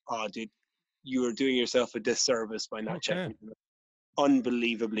 oh, dude, you are doing yourself a disservice by not Okay. checking them.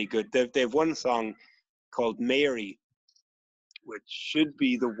 Unbelievably good. They've one song called Mary, which should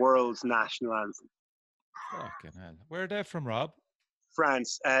be the world's national anthem. Fucking hell. Where are they from, Rob?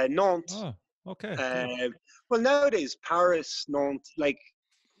 France, Nantes. Oh, okay. Cool. Well, nowadays Paris, Nantes, like,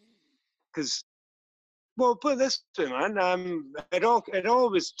 because, well, put it this way, man. It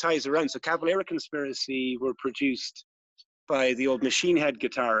always ties around. So Cavalera Conspiracy were produced by the old Machine Head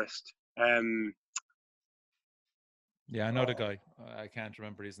guitarist. Yeah, I know the guy. I can't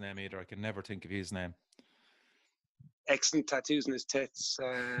remember his name either. I can never think of his name. Excellent tattoos in his tits.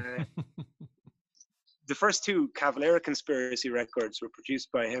 The first two Cavalera Conspiracy records were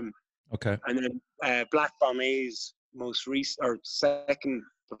produced by him, Okay. and then Black Bomb A's most recent, or second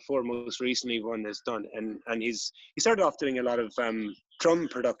before most recently one is done, and he started off doing a lot of drum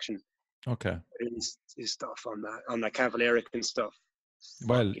production. Okay. His stuff on that Cavalera and stuff.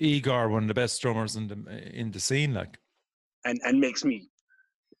 Well, Fucking- Igor, one of the best drummers in the scene, like. and makes me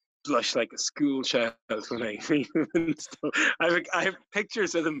blush like a school child when I see him and stuff. I have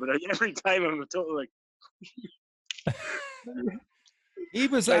pictures of him, but every time I'm a total like. He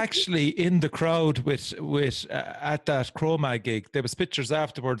was Like- actually in the crowd with at that Chroma gig. There was pictures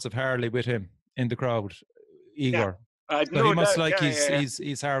afterwards of Harley with him in the crowd, Igor. So no he must doubt, like yeah, he's yeah, yeah.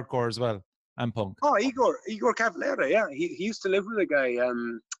 he's hardcore as well. and punk. Oh, Igor Cavalera, yeah. He used to live with a guy,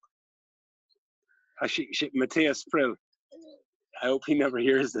 Matthias Prill. I hope he never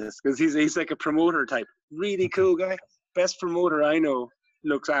hears this because he's like a promoter type. Really cool guy. Best promoter I know.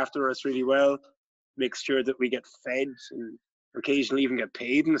 Looks after us really well. Makes sure that we get fed and occasionally even get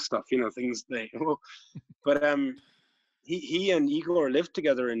paid and stuff. Things they. But he and Igor lived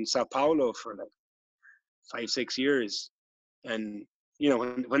together in Sao Paulo for like 5-6 years, and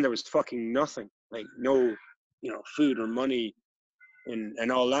when there was fucking nothing, like no, food or money,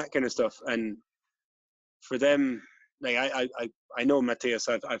 and all that kind of stuff, and for them, like I know Matthias.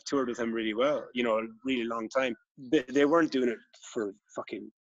 I've toured with him really well. A really long time. They weren't doing it for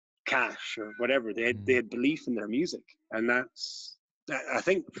fucking cash or whatever. They had belief in their music, and that's. I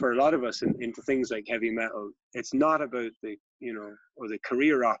think for a lot of us into things like heavy metal, it's not about the or the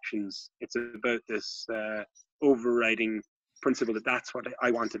career options. It's about this overriding principle that that's what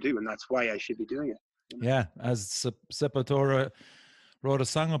I want to do, and that's why I should be doing it. Yeah, as Sepultura wrote a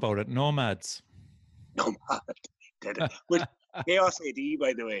song about it, Nomads. Nomad did it. With Chaos AD,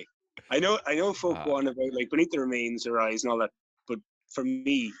 by the way. I know folk go on about like Beneath the Remains, Their Eyes and all that, but for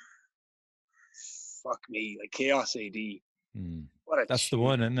me, fuck me, like Chaos AD. That's the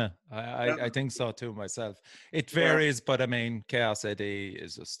one, isn't it? I think so too myself. It varies, but I mean, Chaos AD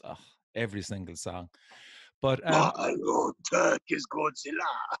is just every single song. But Turkish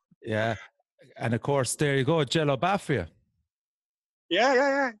Godzilla. Yeah, and of course, there you go, Jello Bafia.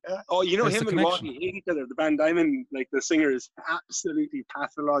 Yeah. Oh, There's him and Watty hate each other. The band Diamond, like the singers, absolutely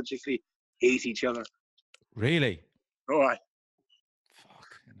pathologically hate each other. Really? Oh,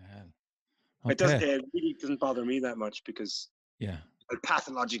 fucking hell. Okay. It really doesn't bother me that much because I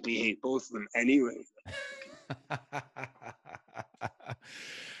pathologically hate both of them anyway.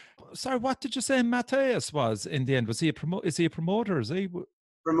 Sorry, what did you say Matthias was in the end? Was he is he a promoter? Is he?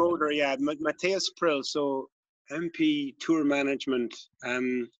 Promoter, yeah. Matthias Prill, so MP tour management.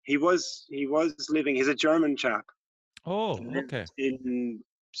 He was living. He's a German chap. Oh, okay. In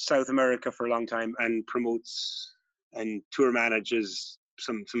South America for a long time and promotes and tour manages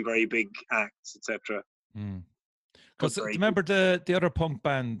some very big acts, etc. Because remember the other punk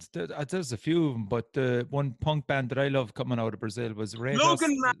band, there's a few of them, but the one punk band that I love coming out of Brazil was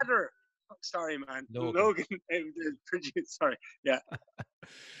Logan Matter. Oh, sorry, man. Logan sorry. Yeah.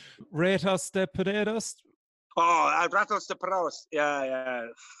 Ratos de Paredes. Oh, Ratos de Paredes. Yeah.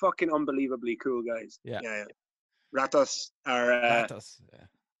 Fucking unbelievably cool guys. Yeah. Ratos are Ratos. Yeah.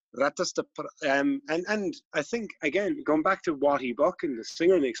 Ratos de and I think again going back to Watty Buck and the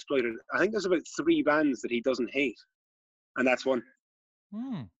singer they exploited. I think there's about 3 bands that he doesn't hate, and that's one.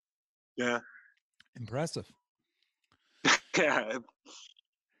 Yeah. Impressive. Yeah.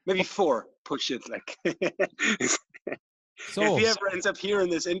 Maybe 4. Push it like. So if he ever ends up hearing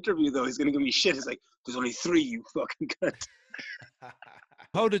this interview, though, he's going to give me shit. He's like, "There's only 3, you fucking cunt."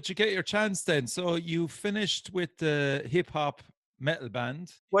 How did you get your chance then? So you finished with the hip hop metal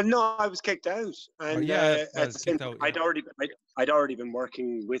band? Well, no, I was kicked out, and I'd already been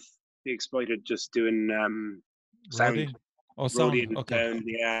working with the Exploited, just doing sound. Sound. Okay. Sound,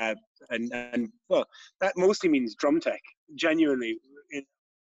 yeah, and well, that mostly means drum tech. Genuinely, it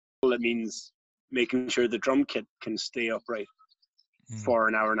means making sure the drum kit can stay upright for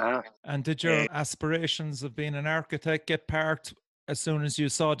an hour and a half. And did your aspirations of being an architect get parked as soon as you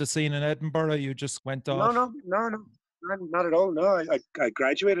saw the scene in Edinburgh? You just went off? No, not at all. No, I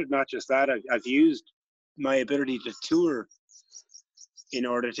graduated. Not just that, I've used my ability to tour in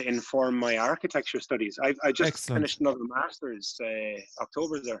order to inform my architecture studies. I just finished another master's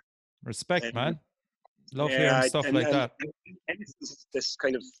October there. Respect, man. Love hearing stuff like that. And this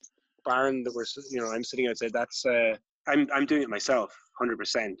kind of barn that I'm sitting outside. That's I'm doing it myself,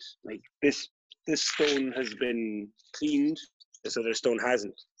 100%. Like this stone has been cleaned, this other stone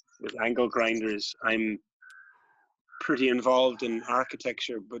hasn't. With angle grinders, I'm pretty involved in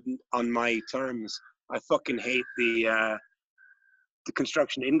architecture, but on my terms. I fucking hate the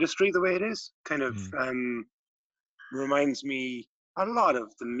construction industry the way it is. Kind of reminds me a lot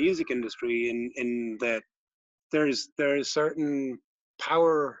of the music industry in that there's certain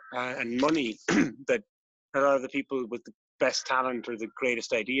power and money that a lot of the people with the best talent or the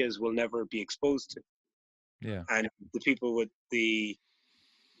greatest ideas will never be exposed to. Yeah. And the people with the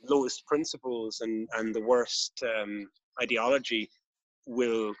lowest principles and the worst ideology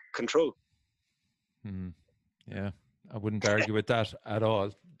will control. Yeah, I wouldn't argue with that at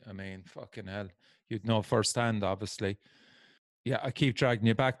all. I mean, fucking hell. You'd know firsthand, obviously. Yeah, I keep dragging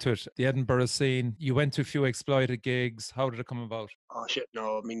you back to it. The Edinburgh scene, you went to a few Exploited gigs. How did it come about? Oh, shit,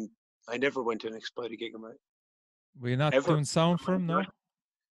 no. I mean, I never went to an Exploited gig. Were you not doing sound for him, no?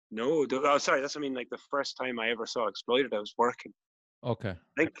 No, sorry, that's what I mean. Like the first time I ever saw Exploited, I was working. Okay.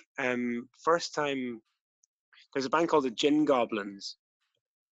 I think first time there's a band called the Gin Goblins,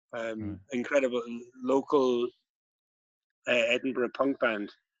 Right. incredible local Edinburgh punk band,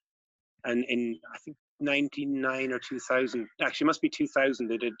 and in I think 99 or 2000, actually it must be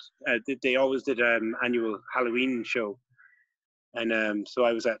 2000. They always did annual Halloween show, and so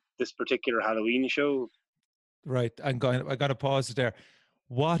I was at this particular Halloween show. Right. I got to pause it there.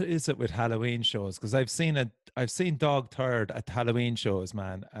 What is it with Halloween shows? Because I've seen Dog Turd at Halloween shows,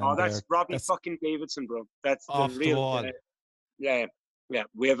 man, Oh, and that's Robbie that's fucking Davidson, bro. That's the off the real. wall. Yeah, yeah.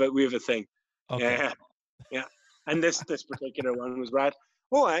 We have a thing. Okay. Yeah, yeah. And this particular one was rad.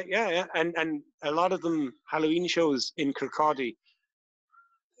 Oh, yeah. And a lot of them Halloween shows in Kirkcaldy.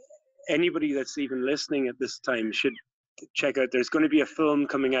 Anybody that's even listening at this time should check out. There's going to be a film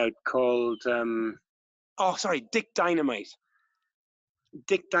coming out called Dick Dynamite.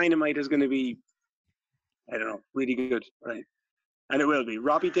 Dick Dynamite is going to be, I don't know, really good, right? And it will be.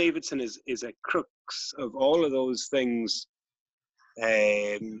 Robbie Davidson is a crux of all of those things.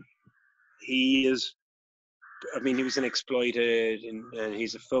 He is. I mean, he was an Exploited, and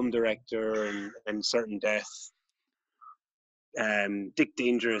he's a film director, and Certain Death. Dick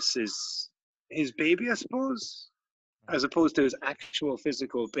Dangerous is his baby, I suppose, as opposed to his actual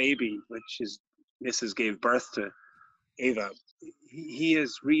physical baby, which his missus gave birth to, Ava. He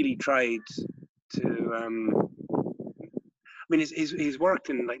has really tried to. I mean, he's worked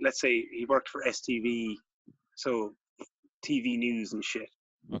in, like, let's say he worked for STV, so TV news and shit,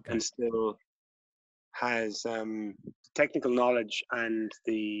 Okay. and still has technical knowledge and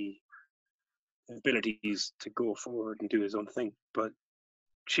the abilities to go forward and do his own thing, but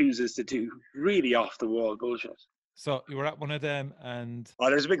chooses to do really off the wall bullshit. So you were at one of them, and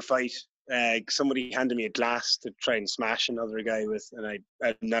There's a big fight. Somebody handed me a glass to try and smash another guy with, and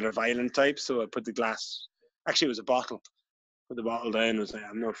I'm not a violent type, so I put the glass. Actually, it was a bottle. Put the bottle down. Was like,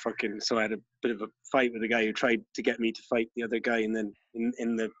 I'm not fucking. So I had a bit of a fight with a guy who tried to get me to fight the other guy, and then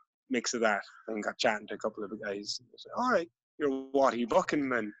in the mix of that, I got chatting to a couple of the guys. I was like, all right, you're what? Are you bucking,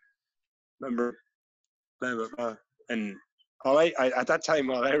 man? Remember? Blah, blah, blah. And all I at that time,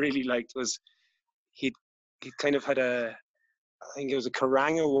 all I really liked was he kind of had I think it was a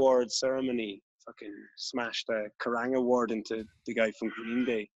Kerrang Award ceremony. Fucking smashed a Kerrang Award into the guy from Green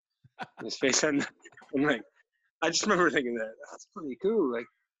Day in his face, and I'm like, I just remember thinking that's pretty cool, like,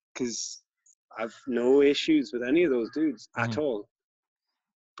 because I've no issues with any of those dudes at all.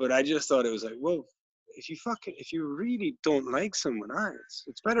 But I just thought it was like, well, if you really don't like someone,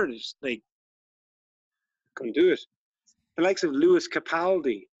 it's better to just like come do it. The likes of Lewis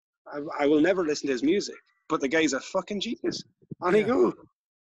Capaldi, I will never listen to his music, but the guy's a fucking genius. On he go.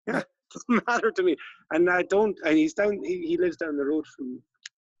 Yeah, doesn't matter to me. And I don't. And he lives down the road from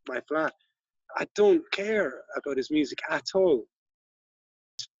my flat. I don't care about his music at all.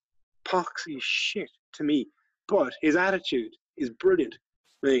 Poxy shit to me, but his attitude is brilliant.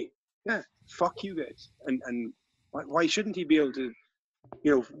 Like, yeah, fuck you guys. And why shouldn't he be able to?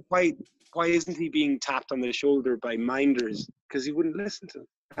 You know, why isn't he being tapped on the shoulder by minders? Because he wouldn't listen to them.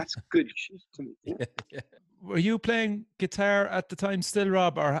 That's good shit to me. Yeah. were you playing guitar at the time still,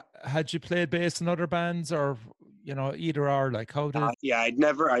 Rob, or had you played bass in other bands, or either or? Like, how did? Yeah, I'd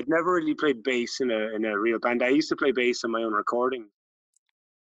never really played bass in a real band. I used to play bass on my own recording,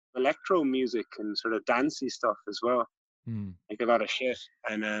 electro music and sort of dancey stuff as well, like a lot of shit.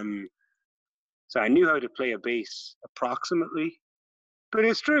 And so I knew how to play a bass approximately. But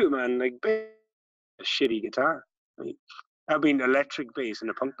it's true, man. Like, bass is a shitty guitar. Like, I mean, electric bass in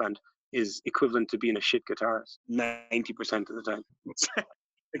a punk band is equivalent to being a shit guitarist 90% of the time.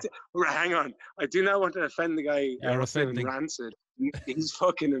 Hang on, I do not want to offend the guy also in Rancid. He's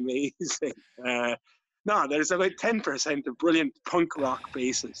fucking amazing. No, there's about 10% of brilliant punk rock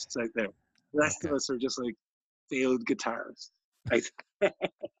bassists out there. The rest of us are just like failed guitarists.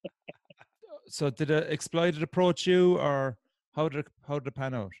 So did Exploited approach you, or how did it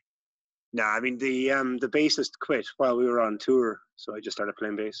pan out? No, I mean the bassist quit while we were on tour, so I just started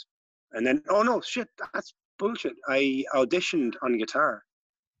playing bass. And then, oh no, shit, that's bullshit. I auditioned on guitar,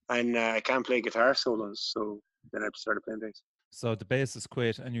 and I can't play guitar solos, so then I started playing bass. So the bassist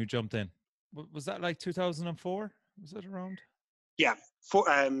quit, and you jumped in. Was that like 2004? Was it around? Yeah,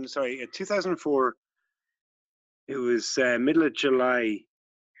 2004. It was middle of July,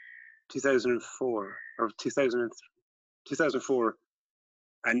 2004 or 2004.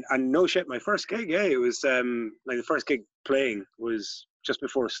 And no shit, my first gig, yeah, it was like the first gig playing was just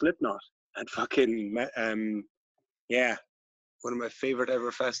before Slipknot at fucking yeah, one of my favorite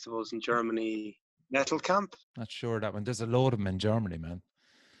ever festivals in Germany, Metal Camp. Not sure that one. There's a load of them in Germany, man.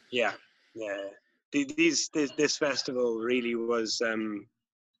 Yeah, yeah. This festival really was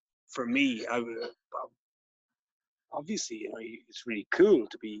for me. Obviously, it's really cool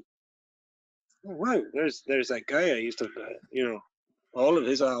to be. Oh, wow, there's that guy I used to, all of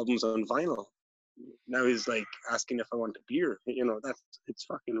his albums on vinyl. Now he's like asking if I want a beer. It's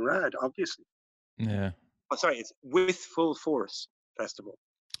fucking rad. Obviously. Yeah. Oh, sorry, it's With Full Force Festival.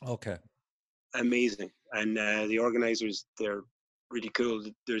 Okay. Amazing, and the organizers, they're really cool.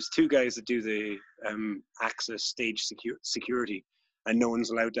 There's two guys that do the access stage security, and no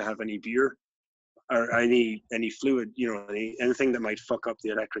one's allowed to have any beer or any fluid, anything that might fuck up the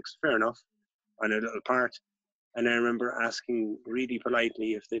electrics. Fair enough, on a little part. And I remember asking really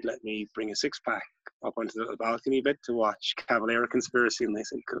politely if they'd let me bring a six pack up onto the little balcony bit to watch Cavalera Conspiracy, and they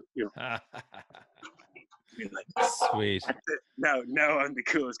said, being like, Sweet. now I'm the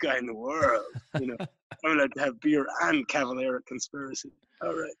coolest guy in the world. I'm allowed to have beer and Cavalera Conspiracy.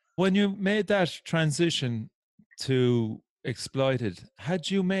 All right. When you made that transition to Exploited, had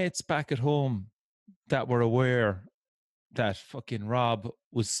you mates back at home that were aware that fucking Rob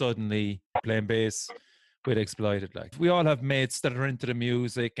was suddenly playing bass with Exploited? Like, we all have mates that are into the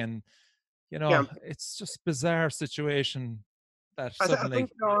music, and Yeah, it's just bizarre situation that I suddenly.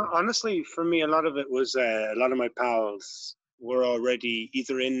 think honestly, for me, a lot of it was a lot of my pals were already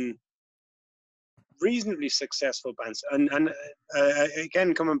either in reasonably successful bands, and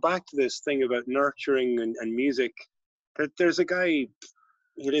again, coming back to this thing about nurturing and music, there's a guy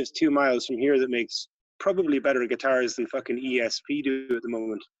who lives 2 miles from here that makes probably better guitars than fucking ESP do at the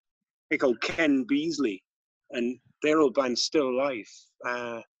moment. They called Ken Beasley, and their old band's still alive.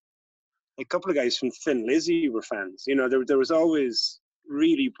 A couple of guys from Thin Lizzy were fans. There was always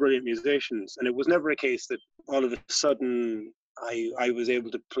really brilliant musicians, and it was never a case that all of a sudden I was able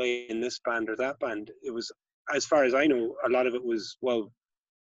to play in this band or that band. It was, as far as I know, a lot of it was, well,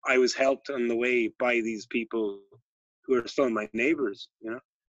 I was helped on the way by these people who are still my neighbors.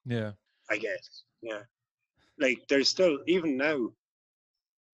 Yeah. I guess. Yeah. Like, there's still, even now,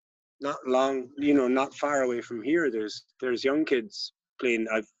 not long, not far away from here, there's young kids playing.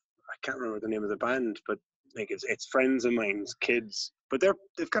 I can't remember the name of the band, but like it's friends of mine's kids, but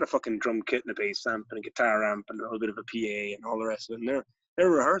they've got a fucking drum kit and a bass amp and a guitar amp and a little bit of a PA and all the rest of it. And they're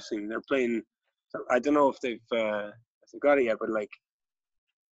rehearsing. They're playing. I don't know if they've got it yet, but like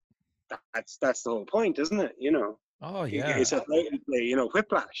that's the whole point, isn't it? Oh yeah. It's a play,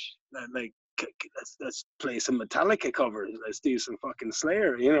 Whiplash. Like, let's play some Metallica covers. Let's do some fucking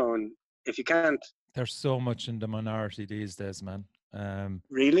Slayer. And if you can't, There's so much in the minority these days, man.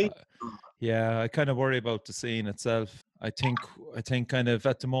 really. Yeah, I kind of worry about the scene itself. I think kind of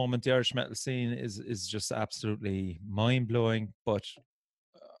at the moment the Irish metal scene is just absolutely mind blowing. But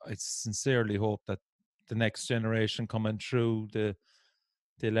I sincerely hope that the next generation coming through, the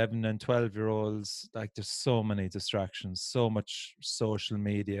 11 and 12-year-olds, like, there's so many distractions, so much social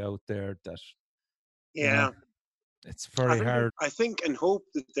media out there that Yeah. it's very hard. I think and hope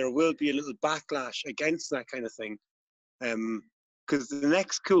that there will be a little backlash against that kind of thing. Because the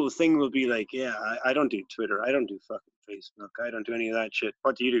next cool thing will be like, yeah, I don't do Twitter, I don't do fucking Facebook, I don't do any of that shit.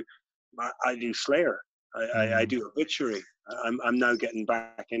 What do you do? I do Slayer. I do Obituary. I'm now getting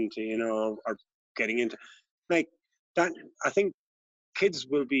back into, or getting into like that. I think kids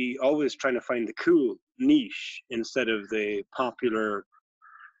will be always trying to find the cool niche instead of the popular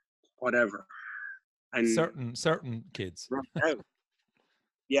whatever. And certain kids. right now,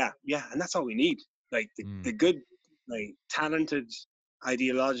 yeah, and that's all we need. Like the good, like talented,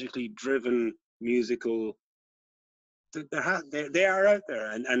 ideologically driven musical. They are out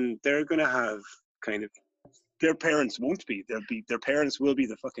there, and they're gonna have kind of, their parents won't be. Their parents will be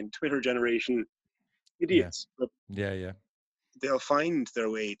the fucking Twitter generation idiots. But Yeah. they'll find their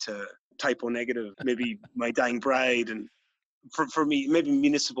way to Typo Negative, maybe My Dying Bride, and for me, maybe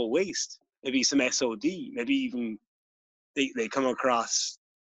Municipal Waste, maybe some SOD, maybe even they come across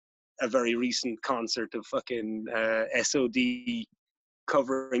a very recent concert of fucking SOD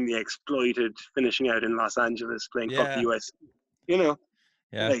covering the Exploited, finishing out in Los Angeles, playing Fuck the US. Yeah,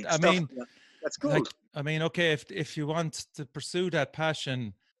 like I stuff mean, that's cool. like, I mean, okay, if you want to pursue that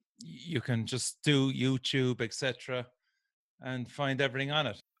passion, you can just do YouTube, etc., and find everything on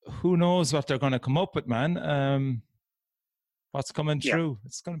it. Who knows what they're going to come up with, man? What's coming through?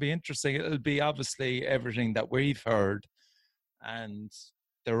 It's going to be interesting. It'll be obviously everything that we've heard and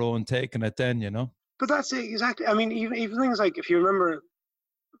their own take on it then. But that's it, exactly. I mean, even things like, if you remember,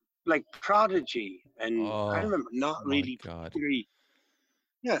 like Prodigy, and I remember not really,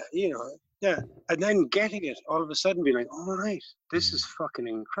 yeah, and then getting it all of a sudden, being like, all right, this is fucking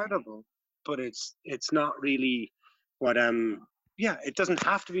incredible, but it's not really what yeah, it doesn't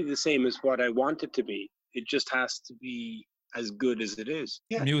have to be the same as what I want it to be. It just has to be as good as it is.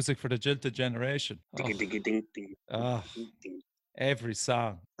 Yeah. Music for the jilted generation. Ding, ding, ding, ding, ding, Oh, ding, ding. every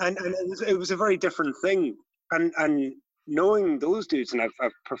song. And it was a very different thing. And knowing those dudes, and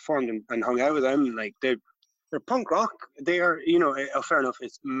I've performed and hung out with them, like they're punk rock. They are, fair enough.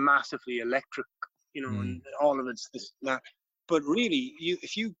 It's massively electric, and all of it's this and that. But really,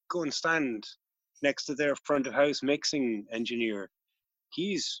 if you go and stand next to their front of house mixing engineer,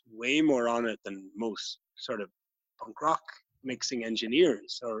 he's way more on it than most sort of punk rock mixing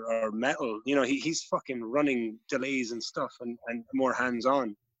engineers or metal. He's fucking running delays and stuff and more hands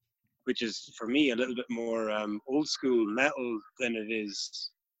on, which is for me a little bit more old school metal than it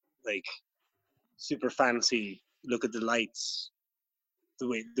is like super fancy. Look at the lights, the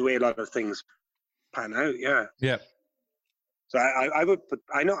way a lot of things pan out. Yeah. Yeah. So I would put,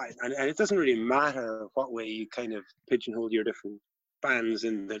 I know, and it doesn't really matter what way you kind of pigeonhole your different bands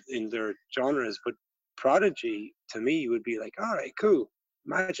in their genres, but Prodigy to me would be like, all right, cool.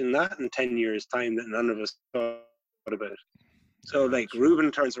 Imagine that in 10 years' time that none of us thought about. So like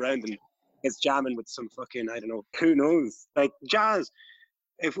Ruben turns around and gets jamming with some fucking, I don't know, who knows? Like jazz.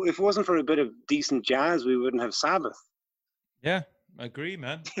 If it wasn't for a bit of decent jazz, we wouldn't have Sabbath. Yeah, I agree,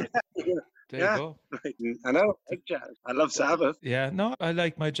 man. There Yeah. you go. I know, I like jazz. I love Sabbath. Yeah, no, I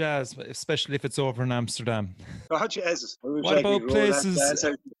like my jazz, especially if it's over in Amsterdam. Oh, jazz. What about places?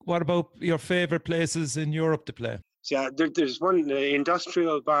 What about your favorite places in Europe to play? Yeah, there's one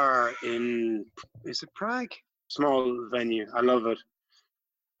industrial bar is it Prague? Small venue. I love it.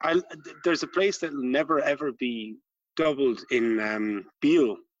 There's a place that will never ever be doubled in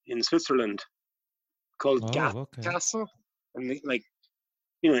Biel in Switzerland called Castle, and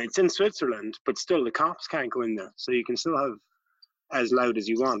it's in Switzerland, but still the cops can't go in there, so you can still have as loud as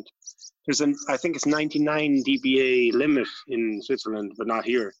you want. I think it's 99 dBA limit in Switzerland, but not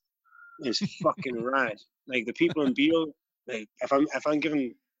here. It's fucking rad. Like the people in Biel, like if I'm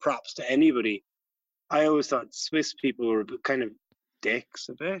giving props to anybody, I always thought Swiss people were kind of dicks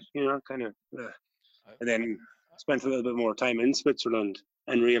a bit, kind of. And then spent a little bit more time in Switzerland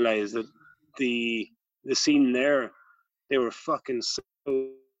and realized that the scene there, they were fucking so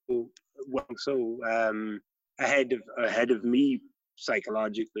ahead of me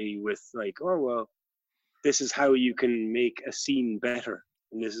psychologically with like, oh well, this is how you can make a scene better,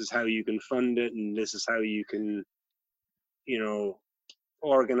 and this is how you can fund it, and this is how you can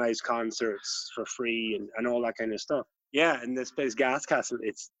organize concerts for free and all that kind of stuff. Yeah, and this place Gas Castle,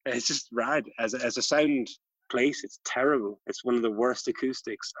 it's just rad as a sound place. It's terrible. It's one of the worst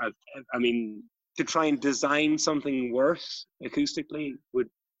acoustics. I mean, to try and design something worse acoustically would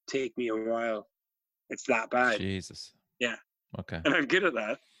take me a while. It's that bad. Jesus. Yeah. Okay. And I'm good at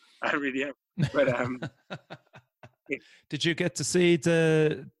that. I really am. But Did you get to see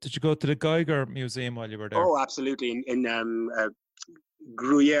did you go to the Geiger Museum while you were there? Oh, absolutely. In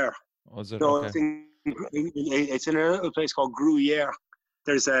Gruyere. Was it? No, okay. It's in a little place called Gruyere.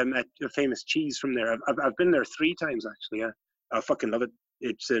 There's a famous cheese from there. I've been there 3 times actually. Yeah, I fucking love it.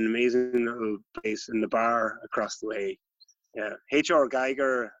 It's an amazing little place in the bar across the way. Yeah, H.R.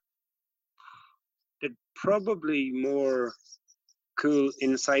 Geiger did probably more cool,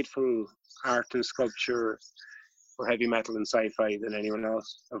 insightful art and sculpture for heavy metal and sci-fi than anyone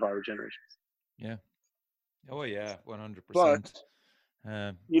else of our generation. Yeah. Oh yeah, 100%. But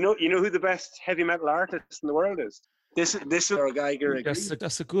you know who the best heavy metal artist in the world is? This is our Geiger.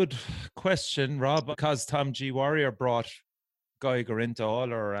 That's a good question, Rob, because Tom G. Warrior brought Geiger into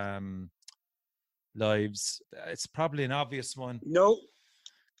all our lives. It's probably an obvious one. No,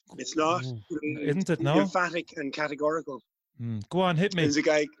 it's not. Isn't it? No. Emphatic and categorical. Go on, hit me. There's a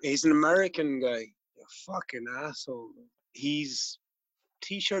guy. He's an American guy. A fucking asshole. He's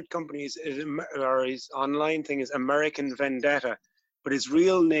T-shirt companies or his online thing is American Vendetta, but his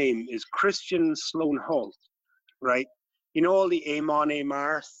real name is Christian Sloan Holt. Right? You know all the Amon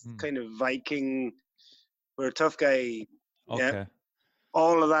Amarth kind of Viking, we're a tough guy. Okay. Yeah.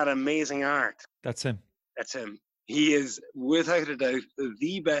 All of that amazing art. That's him. That's him. He is without a doubt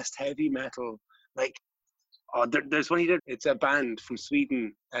the best heavy metal. Like, there's one he did. It's a band from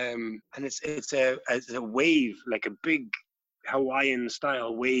Sweden, and it's a wave, like a big Hawaiian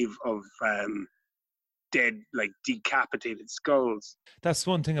style wave of dead, like decapitated skulls. That's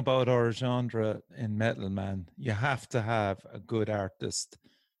one thing about our genre in metal, man. You have to have a good artist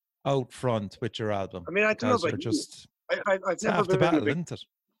out front with your album. I mean, I don't know about just. I've never been battle, a big, isn't it?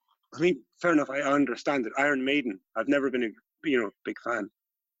 I mean, fair enough. I understand it. Iron Maiden. I've never been a big fan.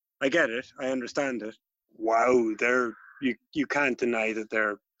 I get it. I understand it. Wow, you can't deny that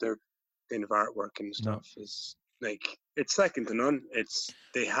their kind of artwork and stuff is Like, it's second to none.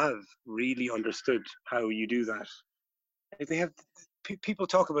 They have really understood how you do that. Like, they have people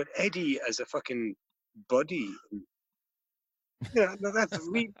talk about Eddie as a fucking buddy. Yeah, no, that's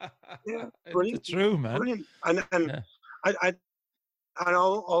really, yeah, brilliant, True, man. brilliant. And Yeah. I'm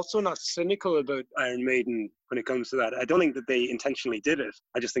also not cynical about Iron Maiden when it comes to that. I don't think that they intentionally did it.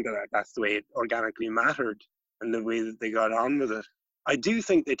 I just think that that's the way it organically mattered and the way that they got on with it. I do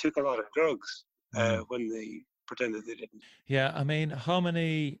think they took a lot of drugs when they pretended they didn't. Yeah, I mean, how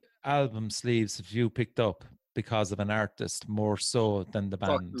many album sleeves have you picked up because of an artist more so than the Fuck,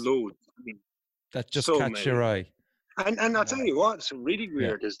 band loads. I mean, that just so catch your many. eye? And I'll tell you what's really Yeah.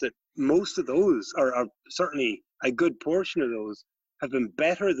 weird is that most of those, or certainly a good portion of those, have been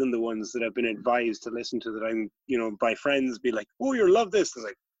better than the ones that I've been advised to listen to. That I'm, by friends, be like, "Oh, you'll love this." It's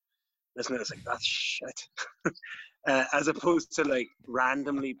like, listen, it's like that's shit, as opposed to like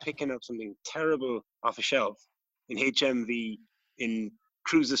randomly picking up something terrible off a shelf in HMV in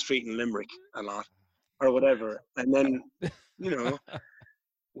Cruiser Street in Limerick a lot, or whatever, and then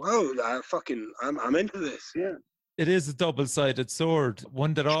wow, I'm into this, yeah. It is a double-sided sword.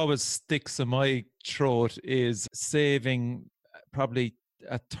 One that always sticks in my throat is saving, probably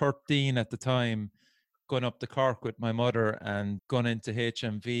at 13 at the time, going up to Cork with my mother and gone into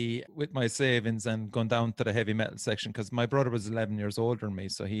HMV with my savings and gone down to the heavy metal section because my brother was 11 years older than me.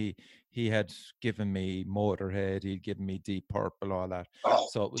 So he had given me Motorhead, he'd given me Deep Purple, all that. Oh,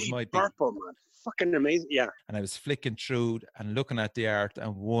 So it was Deep my big Purple, man. Fucking amazing, yeah. And I was flicking through and looking at the art,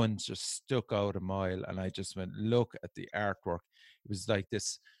 and one just stuck out a mile. And I just went, look at the artwork. It was like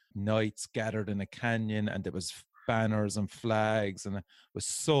this knights gathered in a canyon, and there was banners and flags, and it was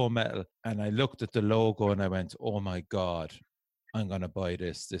so metal. And I looked at the logo and I went, oh my God, I'm gonna buy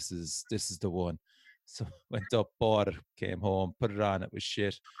this. This is the one. So went up, bought it, came home, put it on. It was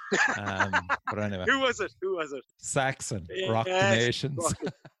shit. But anyway, Who was it? Saxon, Rock the Yes, Nations.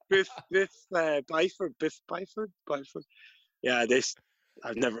 Biff Byford. Yeah,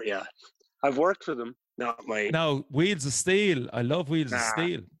 I've worked for them. Not my. Now, Wheels of Steel. I love Wheels of Nah.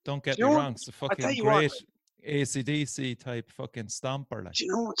 Steel. Don't get Do you me know wrong. It's a I tell fucking you what, great AC/DC type fucking stomper. Like. do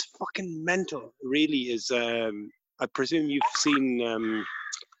you know what's fucking mental? Really is. I presume you've seen.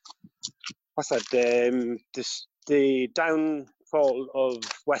 What's that? The downfall of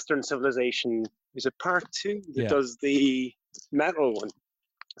Western civilization. Is it part 2 that does the metal one?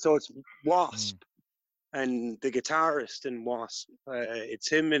 So it's Wasp and the guitarist in Wasp. It's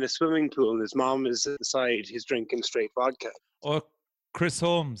him in a swimming pool. His mom is at the side. He's drinking straight vodka. Oh, Chris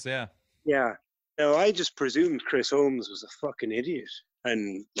Holmes, yeah. Yeah. Now, I just presumed Chris Holmes was a fucking idiot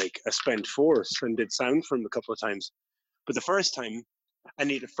and like a spent force and did sound for him a couple of times. But the first time, I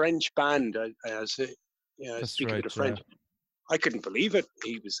need a French band. Speaking of the French, I couldn't believe it.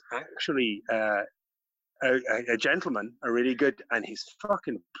 He was actually a gentleman, a really good, and his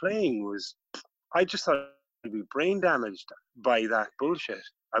fucking playing was. I just thought he'd be brain damaged by that bullshit.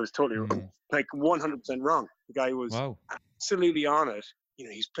 I was totally wrong, like 100% wrong. The guy was absolutely on it.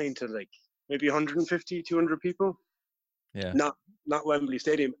 He's playing to like maybe 150, 200 people. Yeah. Not Wembley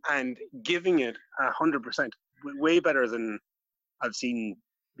Stadium, and giving it 100%, way better than I've seen.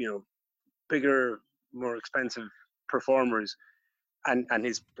 Bigger, more expensive performers, and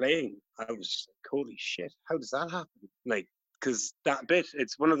his playing. I was just like, holy shit, how does that happen? Like, because that bit,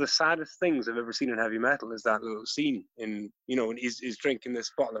 it's one of the saddest things I've ever seen in heavy metal is that little scene when he's drinking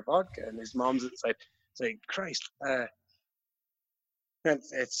this bottle of vodka and his mom's inside. It's like, Christ,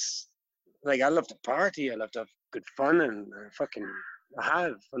 it's like, I love to party, I love to have good fun and fucking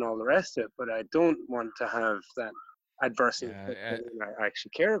have and all the rest of it, but I don't want to have that adverse effect I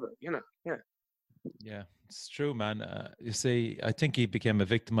actually care about, Yeah. Yeah, it's true, man. You see, I think he became a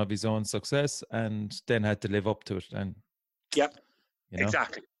victim of his own success and then had to live up to it. And yep,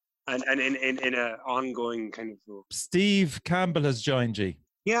 exactly. And in an ongoing kind of. Steve Campbell has joined you.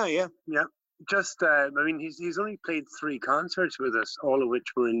 Yeah. Just, I mean, he's only played 3 concerts with us, all of which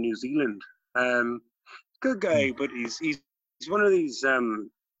were in New Zealand. Good guy, but he's one of these.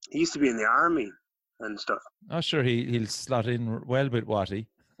 He used to be in the army and stuff. Oh, sure, he'll slot in well with Watty.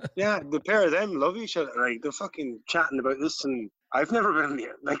 Yeah, the pair of them love each other. Like, they're fucking chatting about this, and I've never been in the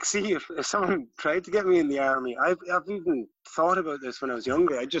like. See, if someone tried to get me in the army, I've even thought about this when I was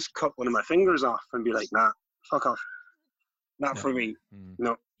younger. I'd just cut one of my fingers off and be like, nah, fuck off, not for me.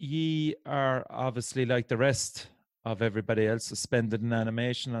 No. Ye are obviously like the rest of everybody else, suspended in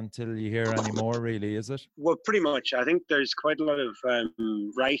animation until you hear any more. Really, is it? Well, pretty much. I think there's quite a lot of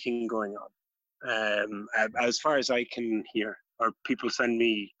writing going on, as far as I can hear. Or people send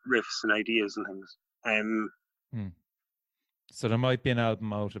me riffs and ideas and things. So there might be an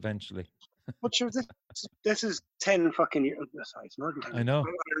album out eventually. But sure, this is 10 fucking years. Sorry, it's more than 10 I years. know.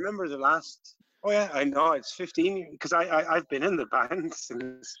 I remember the last. Oh yeah, I know it's 15 because I've been in the band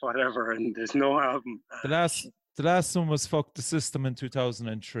since whatever, and there's no album. The last one was Fuck the System in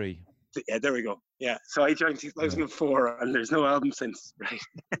 2003. Yeah, there we go. Yeah, so I joined 2004, and there's no album since. Right.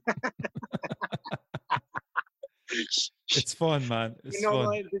 It's fun, man. It's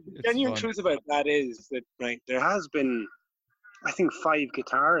fun. The genuine truth about that is that right there has been, I think, 5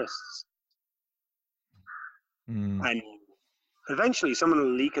 guitarists, and eventually someone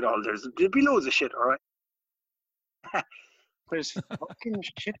will leak it all. There'll be loads of shit, all right. There's fucking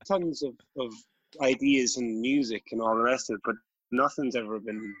shit tons of ideas and music and all the rest of it, but nothing's ever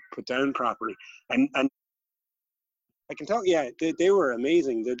been put down properly. And I can tell, yeah, they were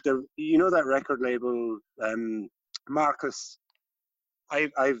amazing. You know that record label, Marcus.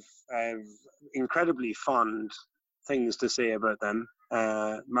 I've incredibly fond things to say about them.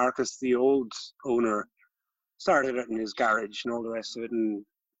 Marcus, the old owner, started it in his garage and all the rest of it, and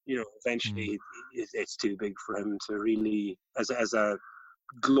eventually it's too big for him to really as a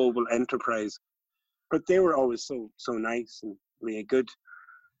global enterprise. But they were always so nice and really good.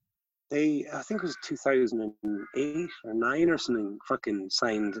 I think it was 2008 or 9 or something, fucking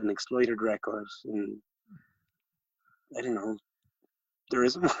signed an Exploited Records, and I don't know, there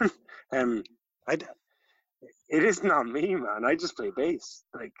isn't one. It is not me, man. I just play bass,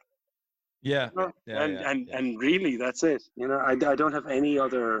 like. And really, that's it. I don't have any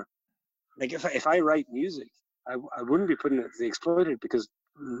other. Like, if I write music, I wouldn't be putting it to the Exploited because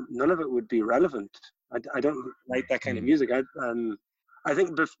none of it would be relevant. I don't write that kind of music. I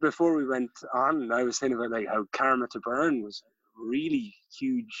think before we went on, I was saying about like how Karma to Burn was a really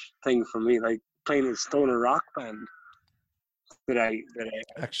huge thing for me, like playing a stoner rock band.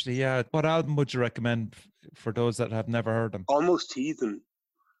 Actually, yeah. What album would you recommend for those that have never heard them? Almost Heathen,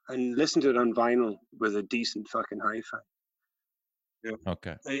 and listen to it on vinyl with a decent fucking hi-fi. Yeah.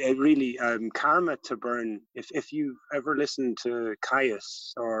 Okay. It really, Karma to Burn. If you ever listened to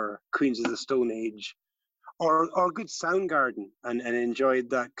Caius or Queens of the Stone Age, or good Soundgarden, and enjoyed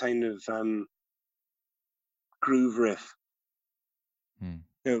that kind of groove riff.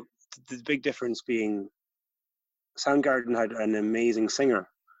 The big difference being Soundgarden had an amazing singer.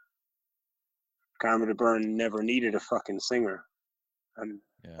 Karma to Burn never needed a fucking singer, and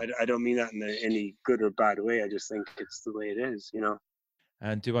I don't mean that in any good or bad way. I just think it's the way it is,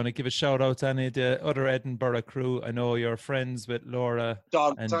 And do you want to give a shout out to any of the other Edinburgh crew? I know you're friends with Laura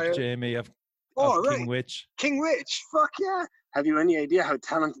and Jamie of King Witch. King Witch, fuck yeah! Have you any idea how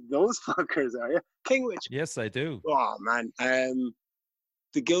talented those fuckers are? Yeah, King Witch. Yes, I do. Oh man,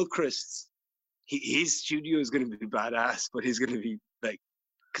 the Gilchrists. His studio is going to be badass, but he's going to be like,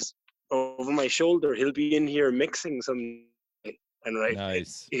 because over my shoulder, he'll be in here mixing some, and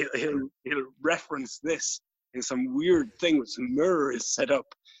nice. He'll reference this in some weird thing with some mirrors set up,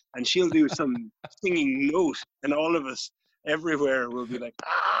 and she'll do some singing note, and all of us everywhere will be like,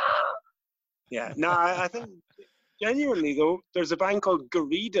 ah! Yeah. No, I think genuinely though, there's a band called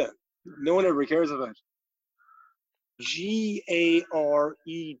Garida. No one ever cares about. Gareda.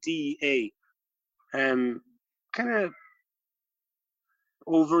 Kind of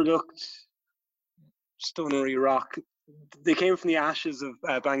overlooked stonery rock. They came from the ashes of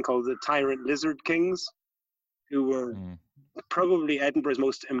a band called the Tyrant Lizard Kings, who were probably Edinburgh's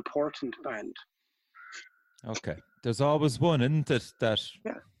most important band. Okay, there's always one, isn't it?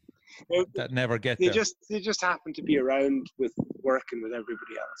 That never get there. They just happen to be around with working with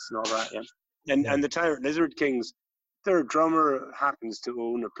everybody else and all that. Yeah, and the Tyrant Lizard Kings, their drummer happens to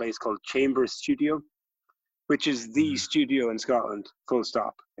own a place called Chambers Studio, which is the studio in Scotland. Full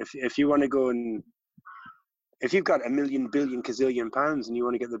stop. If you want to go and if you've got $1 million billion gazillion pounds and you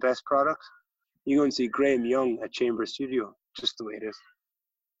want to get the best product, you go and see Graham Young at Chambers Studio. Just the way it is.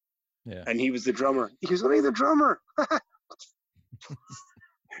 Yeah. And he was the drummer. He was only the drummer.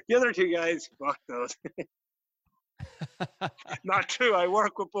 The other two guys, fuck those. Not true. I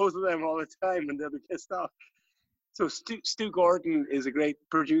work with both of them all the time, and they'll be pissed off. So Stu Gordon is a great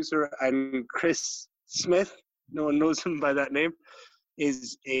producer, and Chris Smith, no one knows him by that name,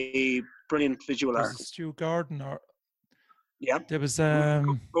 is a brilliant visual artist. Stu Gordon, or there was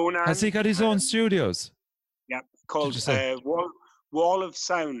Conan, has he got his own studios? Yeah, called Wall of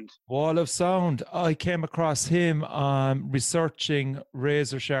Sound. Wall of Sound. I came across him researching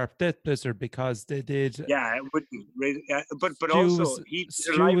Razor Sharp Death Blizzard because they did. Yeah, it would be. But also, he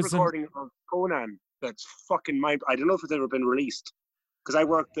did a live recording of Conan that's fucking mind. I don't know if it's ever been released because I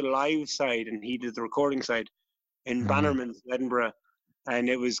worked the live side and he did the recording side in Bannerman's, Edinburgh. and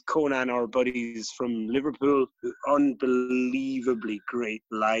it was Conan, our buddies from Liverpool, unbelievably great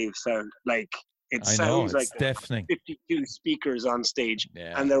live sound. Like, it I know, sounds it's like there were deafening. 52 speakers on stage,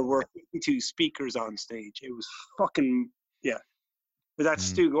 Yeah. and there were 52 speakers on stage. It was fucking, yeah. But that's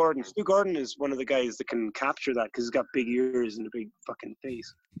Mm. Stu Gordon. Stu Gordon is one of the guys that can capture that because he's got big ears and a big fucking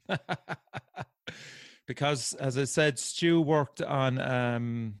face. Because, as I said, Stu worked on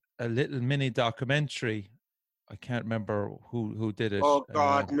a little mini documentary. I can't remember who did it. Oh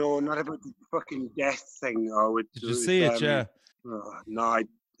God, no, not about the fucking death thing. Oh, Did you see it? Yeah. No,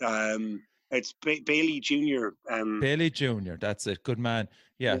 it's Bailey Jr. Bailey Jr. That's it. Good man.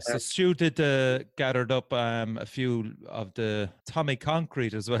 Yeah. Yeah. So Stu did gathered up a few of the Tommy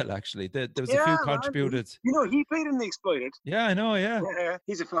Concrete as well. Actually, there was a few man, contributed. he played in The Exploited. Yeah, I know. Yeah. Yeah,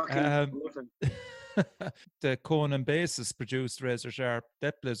 he's a fucking. The Conan bassist produced Razor Sharp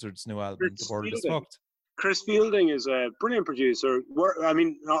Death Blizzard's new album, The World Is Fucked. Chris Fielding is a brilliant producer.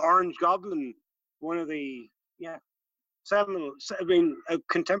 Orange Goblin, one of the seminal,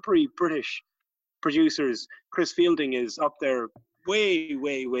 contemporary British producers. Chris Fielding is up there, way,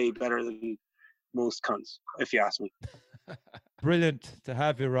 way, way better than most cunts, if you ask me. Brilliant to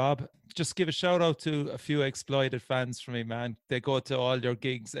have you, Rob. Just give a shout out to a few Exploited fans for me, man. They go to all your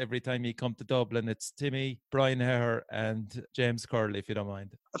gigs every time you come to Dublin. It's Timmy, Brian Hare, and James Curley, if you don't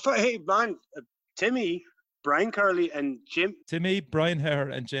mind. Hey, man, Timmy, Brian Curley, and Jim. Timmy, Brian Hare,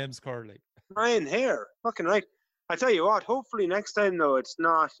 and James Curley. Brian Hare, fucking right. I tell you what, hopefully next time, though, it's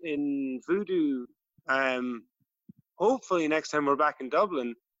not in Voodoo. Hopefully next time we're back in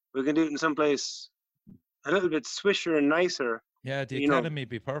Dublin, we can do it in some place a little bit swisher and nicer. Yeah, the Academy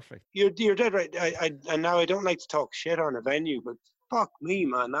be perfect. You're dead right. And now I don't like to talk shit on a venue, but fuck me,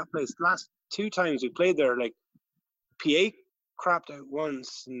 man, that place. Last 2 times we played there, like, PA crapped out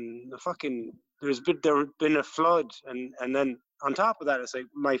once, and there had been a flood, and then on top of that, it's like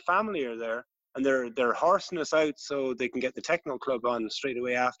my family are there, and they're horsing us out so they can get the techno club on straight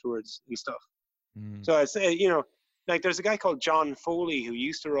away afterwards and stuff. So I say, like, there's a guy called John Foley who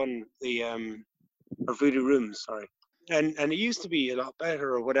used to run the or Voodoo Rooms, sorry. And it used to be a lot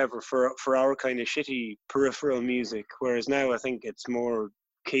better or whatever for our kind of shitty peripheral music, whereas now I think it's more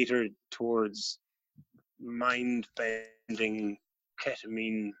catered towards mind-bending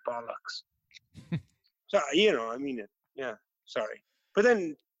ketamine bollocks. So, I mean it. Yeah, sorry. But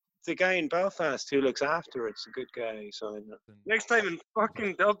then the guy in Belfast who looks after it's a good guy. So next time in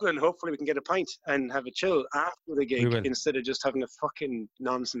fucking Dublin, hopefully we can get a pint and have a chill after the gig instead of just having a fucking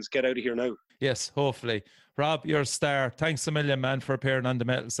nonsense get out of here now. Yes, hopefully. Rob, you're a star. Thanks a million, man, for appearing on the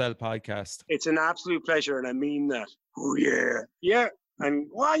Metal Cell podcast. It's an absolute pleasure, and I mean that. Oh, yeah. Yeah.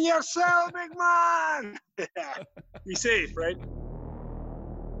 And on yourself, big man. Be safe, right?